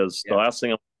up. Because the Yeah. last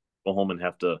thing, I'll go home and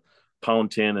have to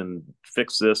pound tin and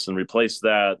fix this and replace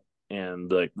that.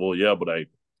 And like, well, yeah, but I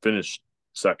finished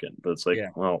second. But it's like,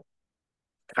 Yeah. well,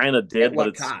 kind of At did, but what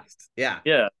it's, cost? Yeah.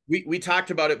 yeah, We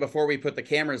talked about it before we put the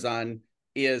cameras on.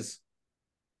 Here's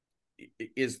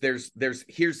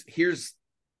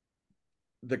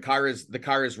the car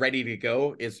is ready to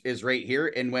go is right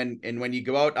here. And when you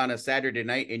go out on a Saturday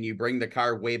night and you bring the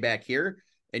car way back here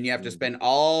and you have to spend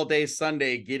all day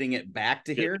Sunday getting it back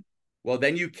to here, well,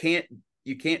 then you can't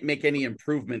make any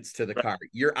improvements to the car.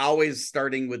 You're always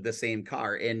starting with the same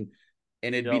car. And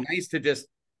it'd be nice to just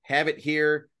have it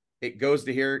here. It goes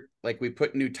to here, like we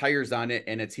put new tires on it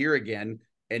and it's here again.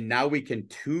 And now we can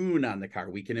tune on the car.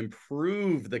 We can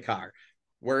improve the car.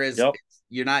 Whereas yep.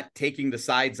 you're not taking the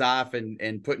sides off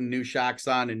and putting new shocks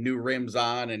on and new rims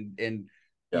on and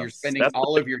you're Yes, spending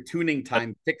all of your tuning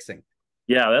time fixing.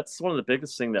 yeah, that's one of the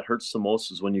biggest thing that hurts the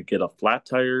most is when you get a flat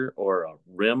tire or a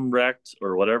rim wrecked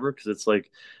or whatever. Because it's like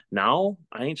now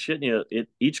I ain't shitting you.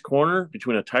 Each corner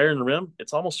between a tire and a rim,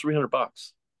 it's almost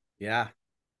 $300. Yeah.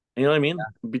 You know what I mean?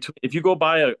 Between if you go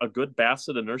buy a good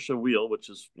Bassett inertia wheel, which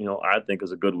is I think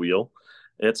is a good wheel,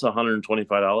 it's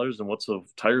 $125. And what's a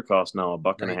tire cost now? A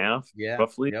buck and a Right. half, Yeah.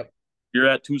 roughly. Yep. You're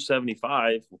at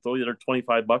 275. We'll throw you another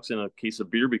 $25 in a case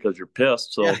of beer because you're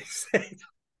pissed. So Yeah.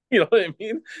 you know what I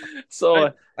mean?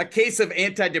 So a case of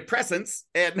antidepressants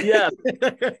and yeah,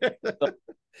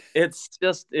 it's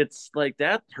like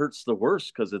that hurts the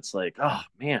worst because it's like, oh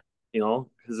man,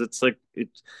 because it's like it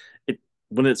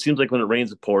when it seems like when it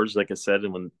rains it pours, like I said,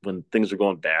 and when things are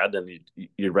going bad, then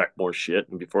you wreck more shit,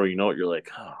 and before you know it, you're like,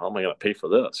 oh, how am I gonna pay for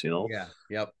this? Yeah.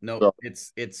 Yep. No, So,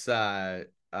 it's I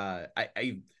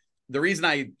the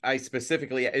reason I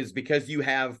specifically is because you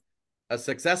have a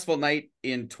successful night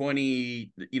in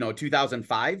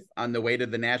 2005 on the way to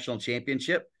the national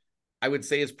championship. I would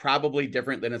say is probably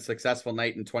different than a successful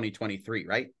night in 2023,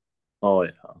 right? oh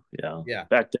yeah. Yeah.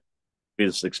 Back then we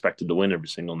just expected to win every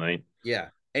single night. Yeah.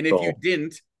 And if you So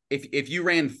didn't, if you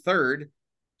ran third,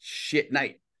 shit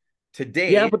night. yeah,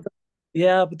 Today, but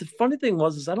the funny thing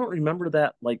was is I don't remember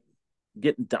that like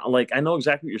getting down. Like I know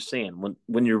exactly what you're saying.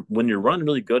 When you're running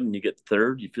really good and you get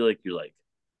third, you feel like you're like,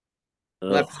 oh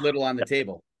left little on the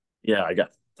table. yeah, I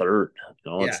got third.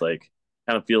 Yeah. It's like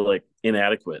kind of feel like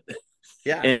inadequate.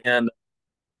 Yeah. And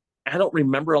I don't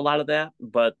remember a lot of that,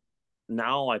 but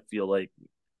now I feel like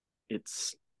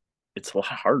it's it's a lot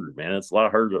harder, man. It's a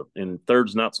lot harder, and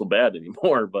third's not so bad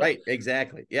anymore. But Right,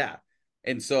 exactly. Yeah.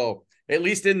 And so at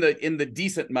least in the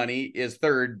decent money is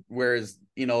third, whereas,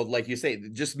 like you say,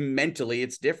 just mentally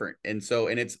it's different. And so,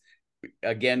 and it's,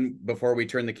 again, before we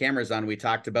turn the cameras on, we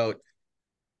talked about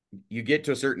you get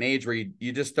to a certain age where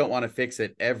you just don't want to fix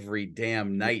it every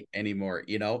damn night anymore.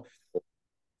 it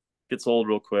gets old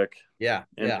real quick. Yeah.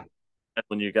 And Yeah.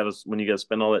 when you gotta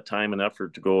spend all that time and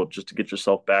effort to go just to get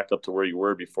yourself back up to where you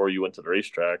were before you went to the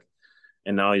racetrack,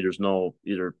 and now there's no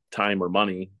either time or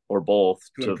money or both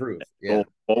To to improve. Yeah, go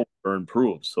forward or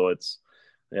improve. So it's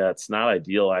not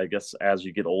ideal. I guess as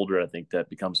you get older, I think that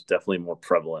becomes definitely more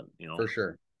prevalent. for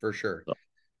sure. For sure. So,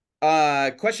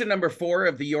 Question number 4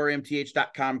 of the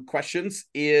yourmth.com questions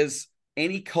is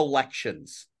any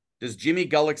collections? Does Jimmy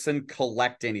Gullikson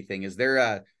collect anything? Is there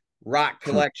a rock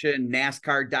collection,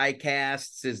 NASCAR die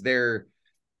casts? Is there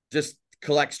just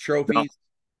collects no, trophies?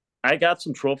 I got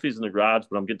some trophies in the garage,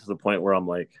 but I'm getting to the point where I'm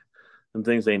like, them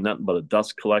things ain't nothing but a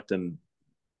dust collecting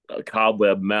a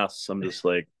cobweb mess. I'm just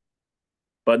like,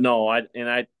 but no, I've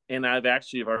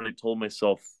actually already told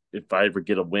myself if I ever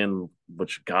get a win,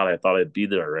 which God, I thought I'd be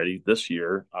there already this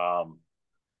year.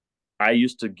 I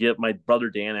used to give my brother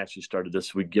Dan actually started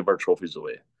this. We give our trophies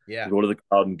away. We Yeah. go to the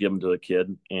crowd and give them to the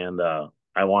kid, and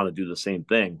I want to do the same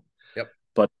thing. Yep.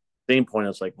 But at the same point,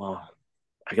 it's like, well,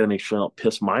 I got to make sure I don't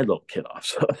piss my little kid off.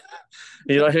 So,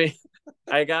 you know what I mean?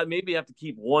 I got maybe have to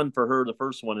keep one for her, the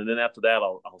first one, and then after that,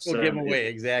 I'll We'll send give them. them away.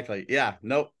 Exactly. Yeah.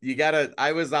 Nope. You gotta.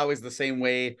 I was always the same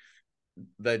way.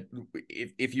 The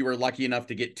if you were lucky enough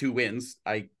to get 2 wins,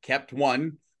 I kept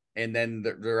one, and then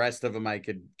the rest of them I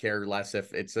could care less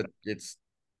if it's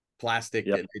plastic.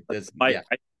 Yeah, It does. my Yeah.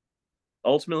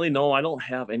 ultimately, no, I don't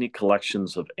have any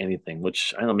collections of anything,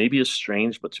 which I don't know, maybe is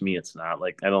strange, but to me, it's not.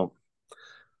 Like, I don't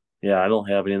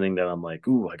have anything that I'm like,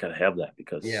 ooh, I gotta have that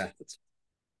because Yeah. it's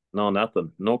no,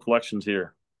 nothing, no collections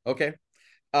here. Okay.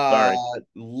 Sorry,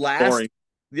 Last. boring.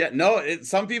 Yeah. No.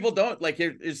 Some people don't like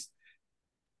it. Is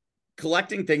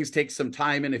collecting things takes some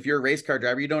time, and if you're a race car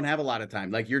driver, you don't have a lot of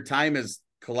time. Like your time is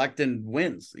collecting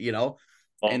wins. Well,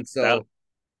 And that so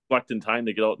collecting time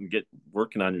to get out and get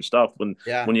working on your stuff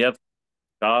yeah. when you have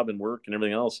job and work and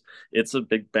everything else, it's a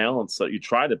big balance that you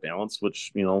try to balance,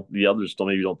 which the others don't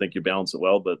maybe don't think you balance it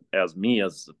well, but as me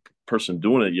as the person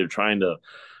doing it, you're trying to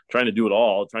do it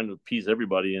all, trying to appease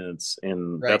everybody, and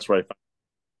Right. that's where I find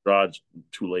garage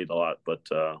too late a lot. But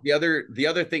The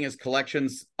other thing is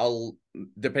collections.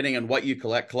 Depending on what you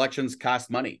collect, collections cost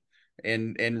money,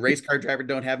 and race car driver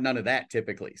don't have none of that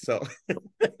typically. So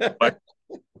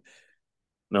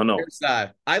no, there's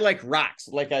I like rocks.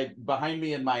 Like I behind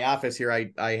me in my office here,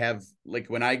 I have like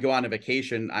when I go on a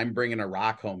vacation, I'm bringing a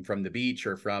rock home from the beach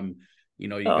or from you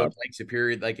go uh, to Lake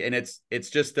Superior, like, and it's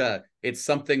just it's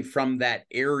something from that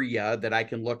area that I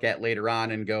can look at later on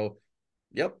and go,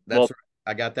 yep, that's well, right.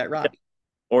 I got that yeah, rock.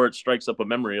 or it strikes up a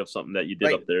memory of something that you did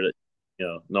Right. up there that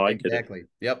no, I get it. Exactly.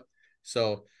 Yep.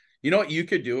 So, you know what you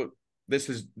could do?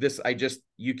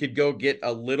 You could go get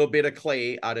a little bit of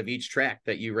clay out of each track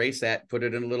that you race at, put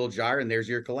it in a little jar, and there's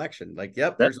your collection. Like,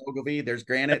 yep, That there's Ogilvy, there's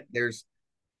granite, there's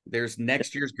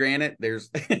next year's granite,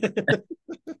 there's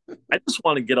I just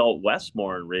want to get out west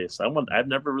more and race. I've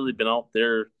never really been out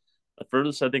there. The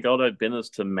furthest I think out I've been is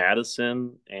to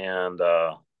Madison, and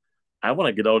I want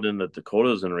to get out in the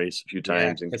Dakotas and race a few yeah,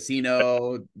 times. And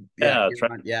casino, yeah, yeah,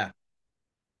 Huron, yeah.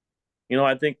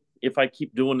 I think if I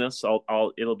keep doing this,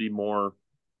 it'll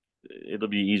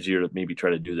be easier to maybe try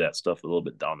to do that stuff a little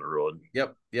bit down the road.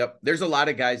 Yep, yep. There's a lot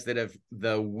of guys that have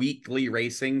the weekly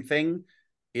racing thing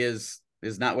is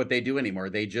not what they do anymore.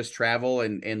 They just travel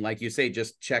and like you say,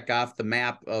 just check off the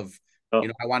map of, Oh,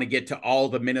 I want to get to all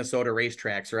the Minnesota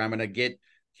racetracks, or I'm gonna get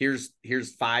here's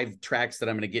 5 tracks that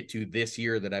I'm gonna get to this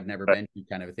year that I've never right. been to,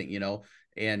 kind of a thing.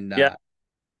 And Yeah.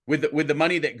 with the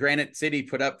money that Granite City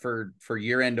put up for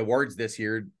year end awards this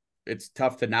year, it's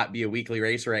tough to not be a weekly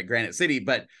racer at Granite City,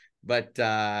 but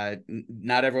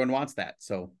not everyone wants that.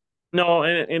 So No,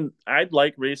 and I'd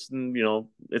like racing.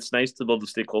 It's nice to be able to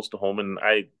stay close to home,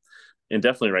 and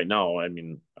definitely right now, I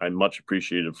mean, I'm much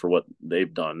appreciated for what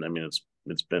they've done. I mean,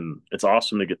 it's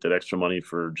awesome to get that extra money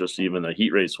for just even a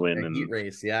heat race a win, heat and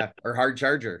race, yeah, or hard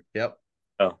charger. Yep.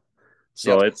 uh,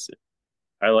 so Yep.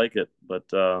 I like it, but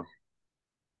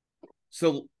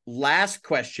So last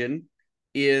question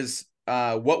is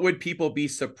what would people be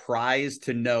surprised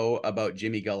to know about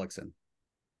Jimmy Gullikson?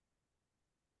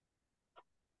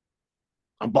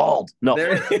 I'm bald. No,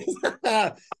 There it is.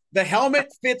 The helmet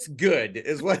fits good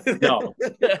is what no,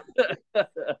 no. is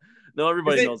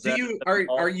Everybody it. knows that. Are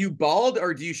Bald. you bald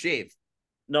or do you shave?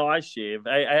 No, I shave.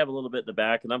 I have a little bit in the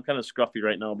back, and I'm kind of scruffy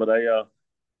right now. But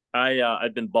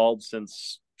I've been bald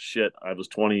since shit. I was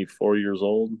 24 years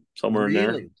old, somewhere in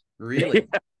there. Really? Really?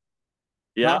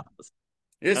 Yeah, Huh.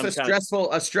 It's I'm kind of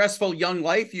a stressful young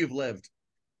life you've lived.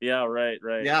 yeah, right,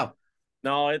 right. Yeah.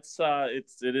 No, it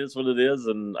is what it is,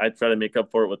 and I try to make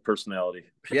up for it with personality.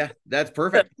 Yeah, that's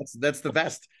perfect. That's the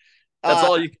best. That's Uh,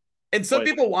 all you can. and some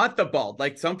people want the bald.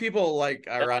 Like some people like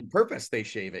Yeah, are on purpose. They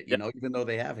shave it, yeah. even though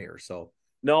they have hair. So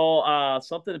No,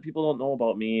 something that people don't know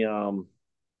about me. I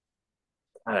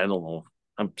don't know.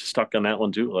 I'm stuck on that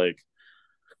one too. Like,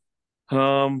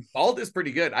 um, bald is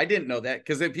pretty good. I didn't know that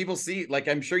because if people see, like,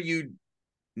 I'm sure you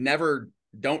never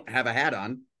don't have a hat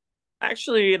on.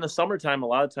 actually, in the summertime, a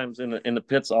lot of times in the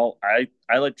pits, I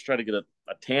like to try to get a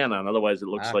tan on. Otherwise, it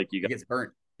looks like you It got. gets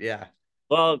burnt. Yeah.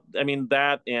 Well, I mean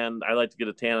that, and I like to get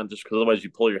a tan on just because otherwise you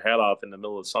pull your hat off in the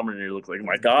middle of summer and you look like, oh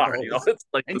my God, it's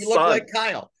like And the you look sun. like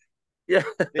Kyle. Yeah.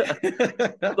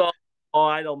 So, oh,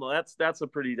 I don't know. That's a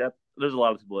pretty that. There's a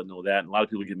lot of people that know that, and a lot of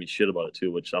people give me shit about it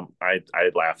too, which I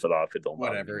laugh it off. It don't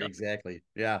bother me. Whatever, exactly.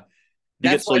 Yeah. You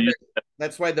get That's so why used.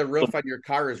 that's why the roof on your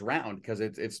car is round because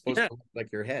it's supposed Yeah, to look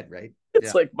like your head, right? it's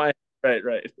Yeah. like my right,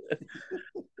 right.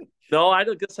 No, I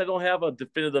don't guess I don't have a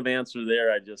definitive answer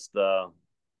there. I just God,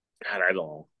 I don't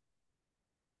know.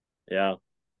 Yeah,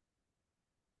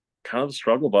 kind of a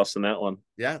struggle bus in that one.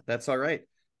 Yeah, that's all right.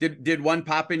 Did one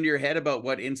pop into your head about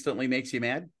what instantly makes you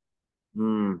mad?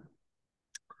 Hmm.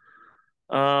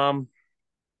 Um,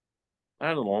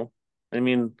 I don't know. I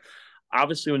mean,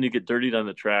 obviously, when you get dirtied on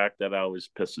the track, that always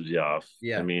pisses you off. I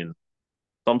Yeah. mean,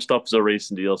 some stuff's a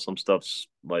racing deal, some stuff's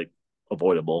like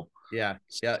avoidable. Yeah.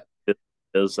 Yeah. It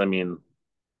is, I mean,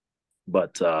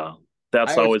 but I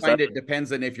that's always always that. find it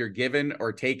depends on if you're given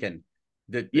or taken.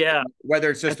 Yeah, Whether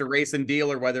it's I, just a racing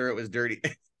deal or whether it was dirty.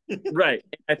 right.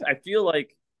 I feel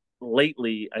like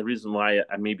lately, a reason why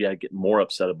maybe I get more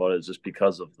upset about it is just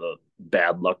because of the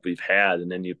bad luck we've had, and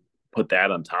then you put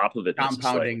that on top of it, and it's just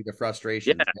like, Compounding the yeah,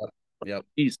 frustrations. Yep. Yep.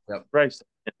 geez, Yep. Christ,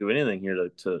 I can't do anything here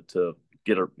to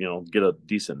get a get a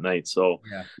decent night. So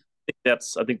Yeah.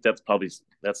 I think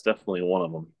that's definitely one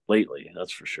of them lately.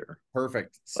 That's for sure.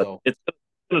 Perfect. But So it's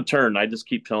gonna turn. I just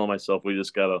keep telling myself we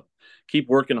just gotta keep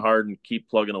working hard and keep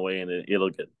plugging away, and we'll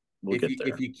get if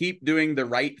there. you keep doing the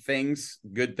right things,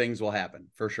 good things will happen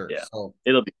for sure. Yeah, So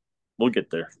it'll be. We'll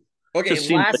get there. okay, Just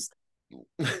seems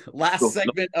like last no,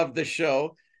 segment of the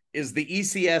show is the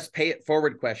ECS Pay It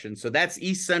Forward question. So that's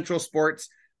East Central Sports.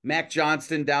 Mac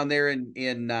Johnston down there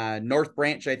in North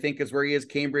Branch, I think is where he is,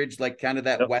 Cambridge, like kind of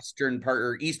that yep, western part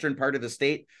or eastern part of the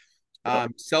state. yep.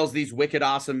 Sells these wicked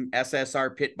awesome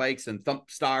SSR pit bikes and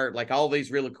Thump Star, like all these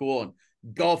really cool and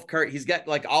golf cart. He's got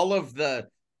like all of the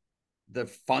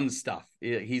fun stuff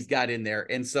he's got in there.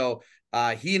 And so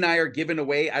he and I are giving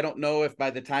away. I don't know if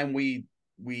by the time we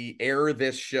air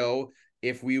this show,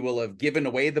 if we will have given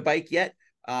away the bike yet.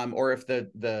 Or if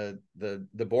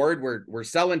the board we're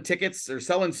selling tickets or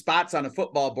selling spots on a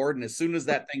football board, and as soon as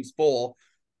that thing's full,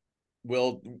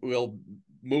 we'll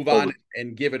move on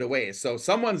and give it away. So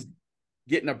someone's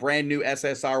getting a brand new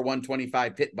SSR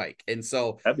 125 pit bike, and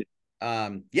so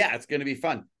yeah, it's going to be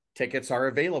fun. Tickets are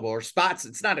available or spots.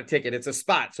 It's not a ticket, it's a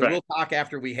spot. So Right. we'll talk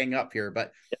after we hang up here.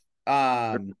 But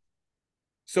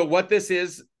so what this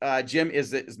is, Jim,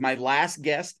 is my last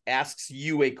guest asks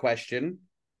you a question.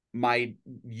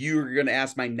 You're going to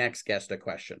ask my next guest a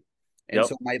question. And Yep.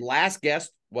 so my last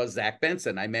guest was Zach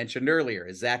Benson. I mentioned earlier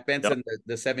is Zach Benson, Yep.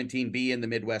 the 17B in the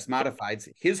Midwest Modifieds.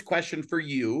 His question for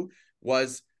you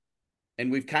was,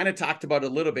 and we've kind of talked about a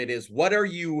little bit, is what are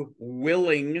you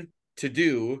willing to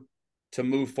do to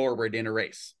move forward in a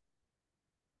race?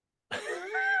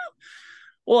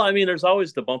 Well, I mean, there's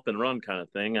always the bump and run kind of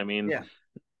thing. I mean, Yeah.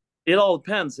 it all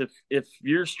depends. If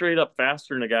you're straight up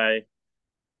faster than a guy,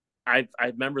 I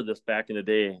remember this back in the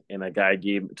day, and a guy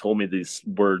told me these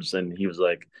words, and he was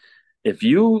like, if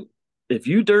you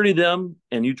dirty them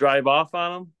and you drive off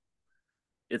on them,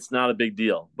 it's not a big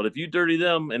deal. But if you dirty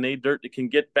them and they can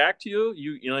get back to you,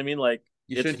 you know what I mean? Like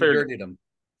You it's shouldn't have fair, dirtied them.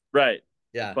 right?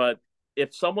 Yeah. But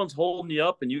if someone's holding you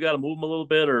up and you got to move them a little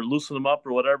bit or loosen them up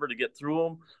or whatever to get through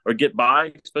them or get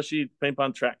by, especially depending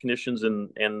upon track conditions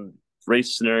and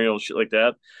race scenarios, shit like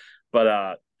that.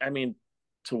 But I mean,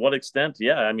 to what extent?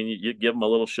 Yeah, I mean, you give them a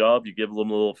little shove, you give them a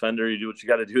little fender, you do what you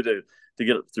got to do to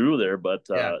get it through there. But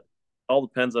Yeah. all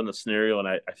depends on the scenario. And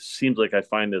I seems like I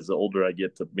find as the older I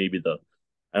get, to maybe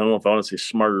I don't know if I want to say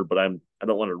smarter, but I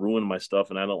don't want to ruin my stuff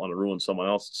and I don't want to ruin someone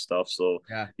else's stuff. So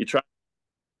Yeah. you try,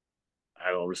 I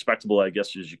don't know, respectable, I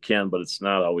guess, as you can, but it's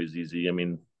not always easy. I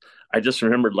mean, I just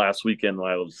remembered last weekend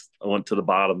when I went to the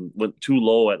bottom, went too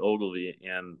low at Ogilvy,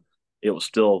 and it was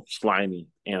still slimy,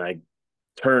 and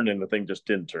turn, and the thing just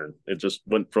didn't turn. It just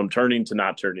went from turning to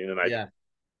not turning, and I Yeah.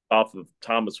 off of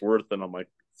Thomas Worth, and I'm like,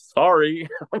 sorry,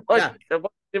 I'm like, Yeah. it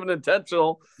wasn't even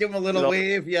intentional, Give him a you little know.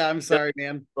 wave. Yeah, I'm sorry,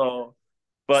 man. So,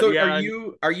 but So yeah,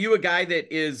 are you a guy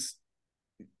that is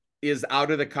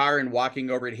out of the car and walking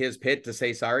over to his pit to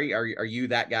say sorry? Are you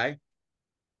that guy?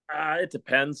 it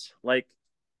depends. Like,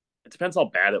 it depends how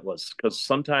bad it was, because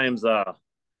sometimes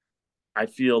I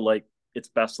feel like it's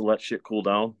best to let shit cool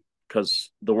down.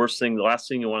 Because the last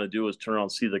thing you want to do is turn around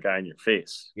and see the guy in your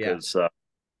face. Yeah.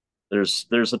 Because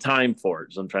there's a time for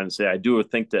it. So I'm trying to say I do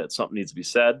think that something needs to be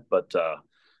said, but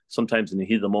sometimes in the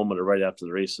heat of the moment or right after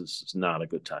the race is not a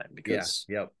good time, Yeah. because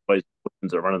Yep.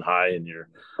 are running high, and you're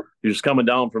just coming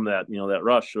down from that, that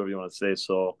rush, whatever you want to say.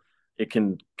 So it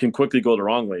can quickly go the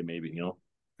wrong way, maybe,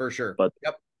 For sure. But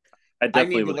Yep. I I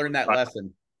definitely need to would. learn that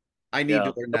lesson. I need Yeah.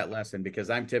 to learn that lesson because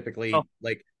I'm Oh, typically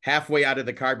like halfway out of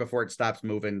the car before it stops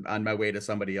moving on my way to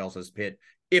somebody else's pit.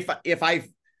 If I've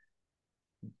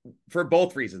for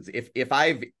both reasons, if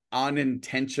I've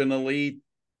unintentionally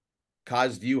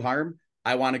caused you harm,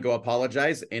 I want to go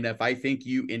apologize. And if I think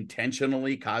you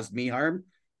intentionally caused me harm,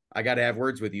 I got to have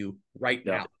words with you right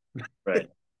yeah. now. Right.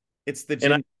 It's the And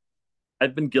gin.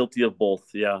 I've been guilty of both.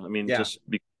 Yeah. I mean, Yeah.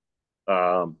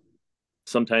 um,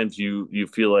 sometimes you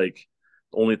feel like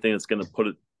the only thing that's going to put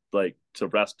it like to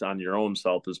rest on your own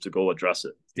self is to go address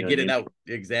it. To You know what I get it mean? out.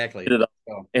 Exactly. Get it out.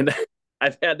 So, And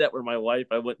I've had that with my wife.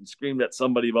 I went and screamed at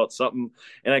somebody about something,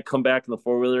 and I come back in the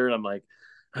four wheeler, and I'm like,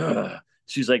 ugh.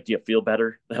 She's like, "Do you feel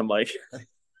better?" And I'm like,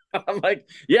 "I'm like,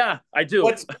 yeah, I do."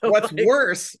 Like,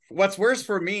 what's worse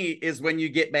for me is when you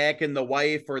get back and the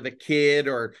wife or the kid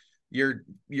or your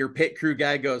pit crew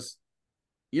guy goes,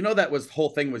 that was whole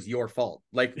thing was your fault.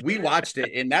 Like we watched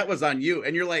it and that was on you.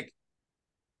 And you're like,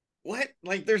 what?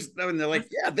 Like and they're like,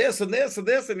 yeah, this and this and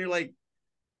this. And you're like,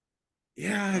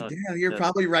 yeah, uh, yeah, you're yeah,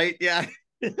 probably right. Yeah.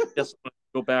 guess I'm gonna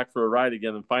go back for a ride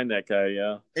again and find that guy.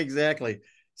 Yeah. Exactly.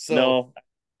 So No,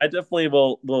 I definitely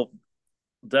will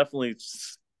definitely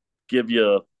give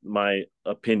you my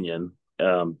opinion.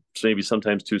 So maybe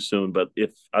sometimes too soon, but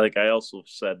if like I also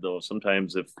said though,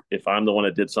 sometimes if I'm the one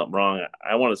that did something wrong,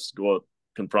 I want to go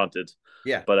confront it,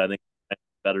 yeah, but I think it's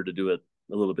better to do it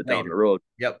a little bit down the later. road.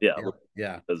 Yep. Yeah, Yep.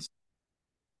 Yeah. because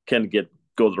can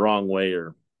go the wrong way,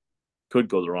 or could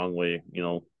go the wrong way,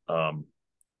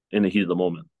 in the heat of the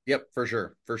moment. Yep, for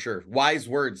sure. For sure. Wise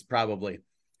words, probably.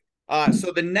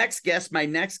 So my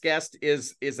next guest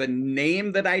is a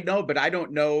name that I know, but I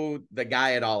don't know the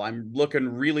guy at all. I'm looking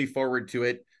really forward to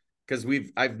it because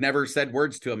I've never said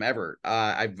words to him ever.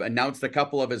 I've announced a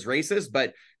couple of his races,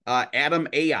 but Adam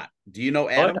Ayotte. Do you know Oh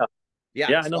Adam? yeah, Yeah.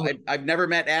 yeah, I So know. I've never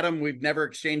met Adam. We've never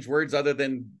exchanged words other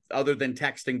than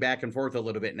texting back and forth a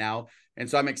little bit now. And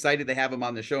so I'm excited to have him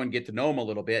on the show and get to know him a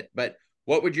little bit. But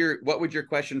what would your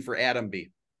question for Adam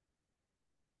be?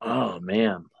 Oh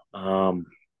man,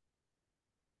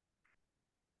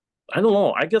 I don't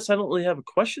know. I guess I don't really have a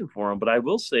question for him, but I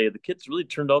will say the kid's really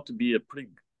turned out to be a pretty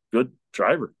good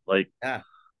driver. Like Yeah.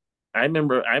 I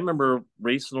remember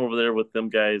racing over there with them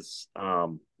guys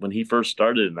when he first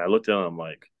started, and I looked at him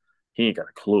like he ain't got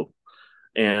a clue.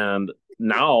 And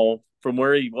now, from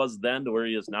where he was then to where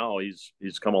he is now, he's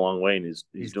come a long way, and he's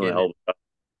He's doing a getting it. hell of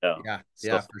a job. Yeah. Yeah. So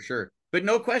Yeah, for sure. But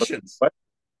no questions.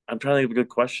 I'm trying to think of a good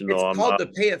question It's though. called the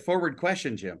pay it forward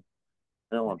question, Jim.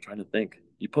 No, I'm trying to think.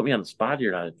 You put me on the spot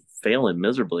here, and I'm failing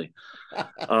miserably.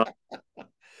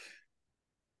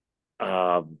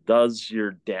 Uh, does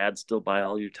your dad still buy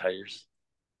all your tires?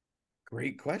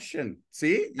 Great question.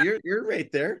 See, you're right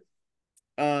there.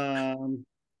 Um,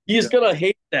 He's gonna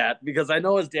hate that because I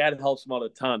know his dad helps him out a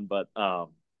ton, but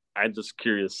I'm just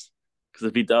curious because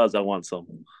if he does, I want some.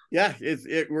 yeah,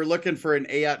 we're looking for an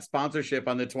AOT sponsorship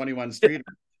on the 21 Street.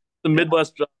 The Yeah,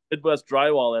 Midwest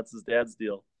drywall, that's his dad's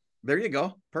deal. there you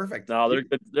go. Perfect. No, they're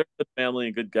good family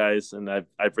and good guys, and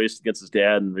I've raced against his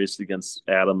dad and raced against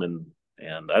Adam,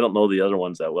 and I don't know the other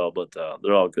ones that well, but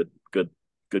they're all good Yeah,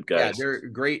 guys. they're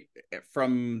great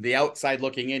from the outside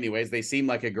looking anyways. They seem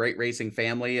like a great racing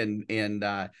family and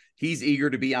he's eager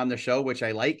to be on the show, which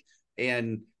I like.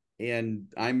 And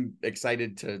I'm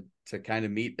excited to kind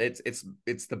of meet.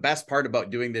 It's the best part about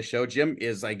doing this show, Jim,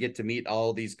 is I get to meet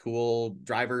all these cool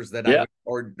drivers that I Yeah,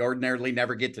 would ordinarily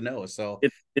never get to know. So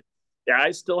it yeah,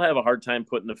 I still have a hard time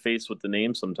putting a face with the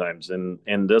name sometimes, and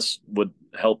this would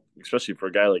help, especially for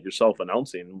a guy like yourself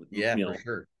announcing. yeah, for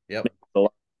sure. Yep.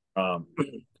 A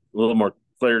little more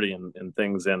clarity and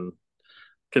things, and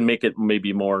can make it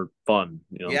maybe more fun.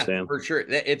 You know what I'm Yeah, saying? for sure.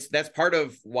 That's part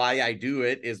of why I do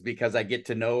it is because I get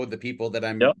to know the people that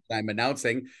Yep. I'm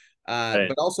announcing. Right.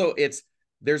 But also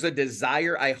there's a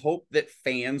desire. I hope that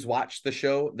fans watch the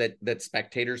show, that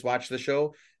spectators watch the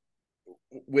show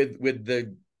with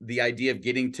the idea of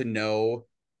getting to know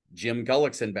Jim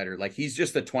Gullikson better. Like, he's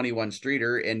just a 21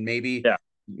 streeter, and maybe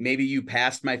you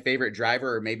passed my favorite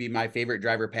driver, or maybe my favorite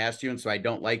driver passed you, and so I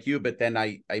don't like you. But then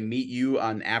I meet you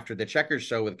on After the Checkers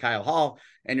show with Kyle Hall,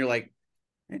 and you're like,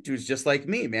 that dude's just like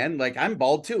me, man. Like, I'm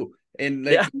bald too. And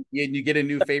like, you get a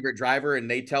new favorite driver,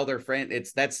 and they tell their friend.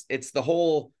 It's the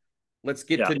whole, let's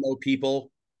get to know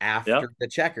people after the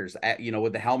checkers,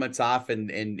 with the helmets off and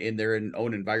in their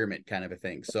own environment, kind of a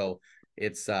thing. So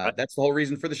it's that's the whole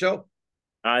reason for the show.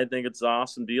 I think it's an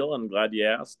awesome deal. I'm glad you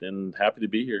asked, and happy to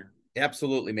be here.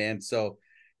 Absolutely, man. So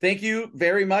thank you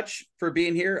very much for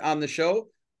being here on the show.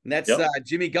 And that's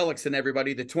Jimmy Gullikson,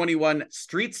 everybody, the 21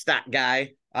 street stock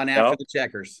guy on After the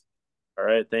Checkers. All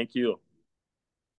right. Thank you.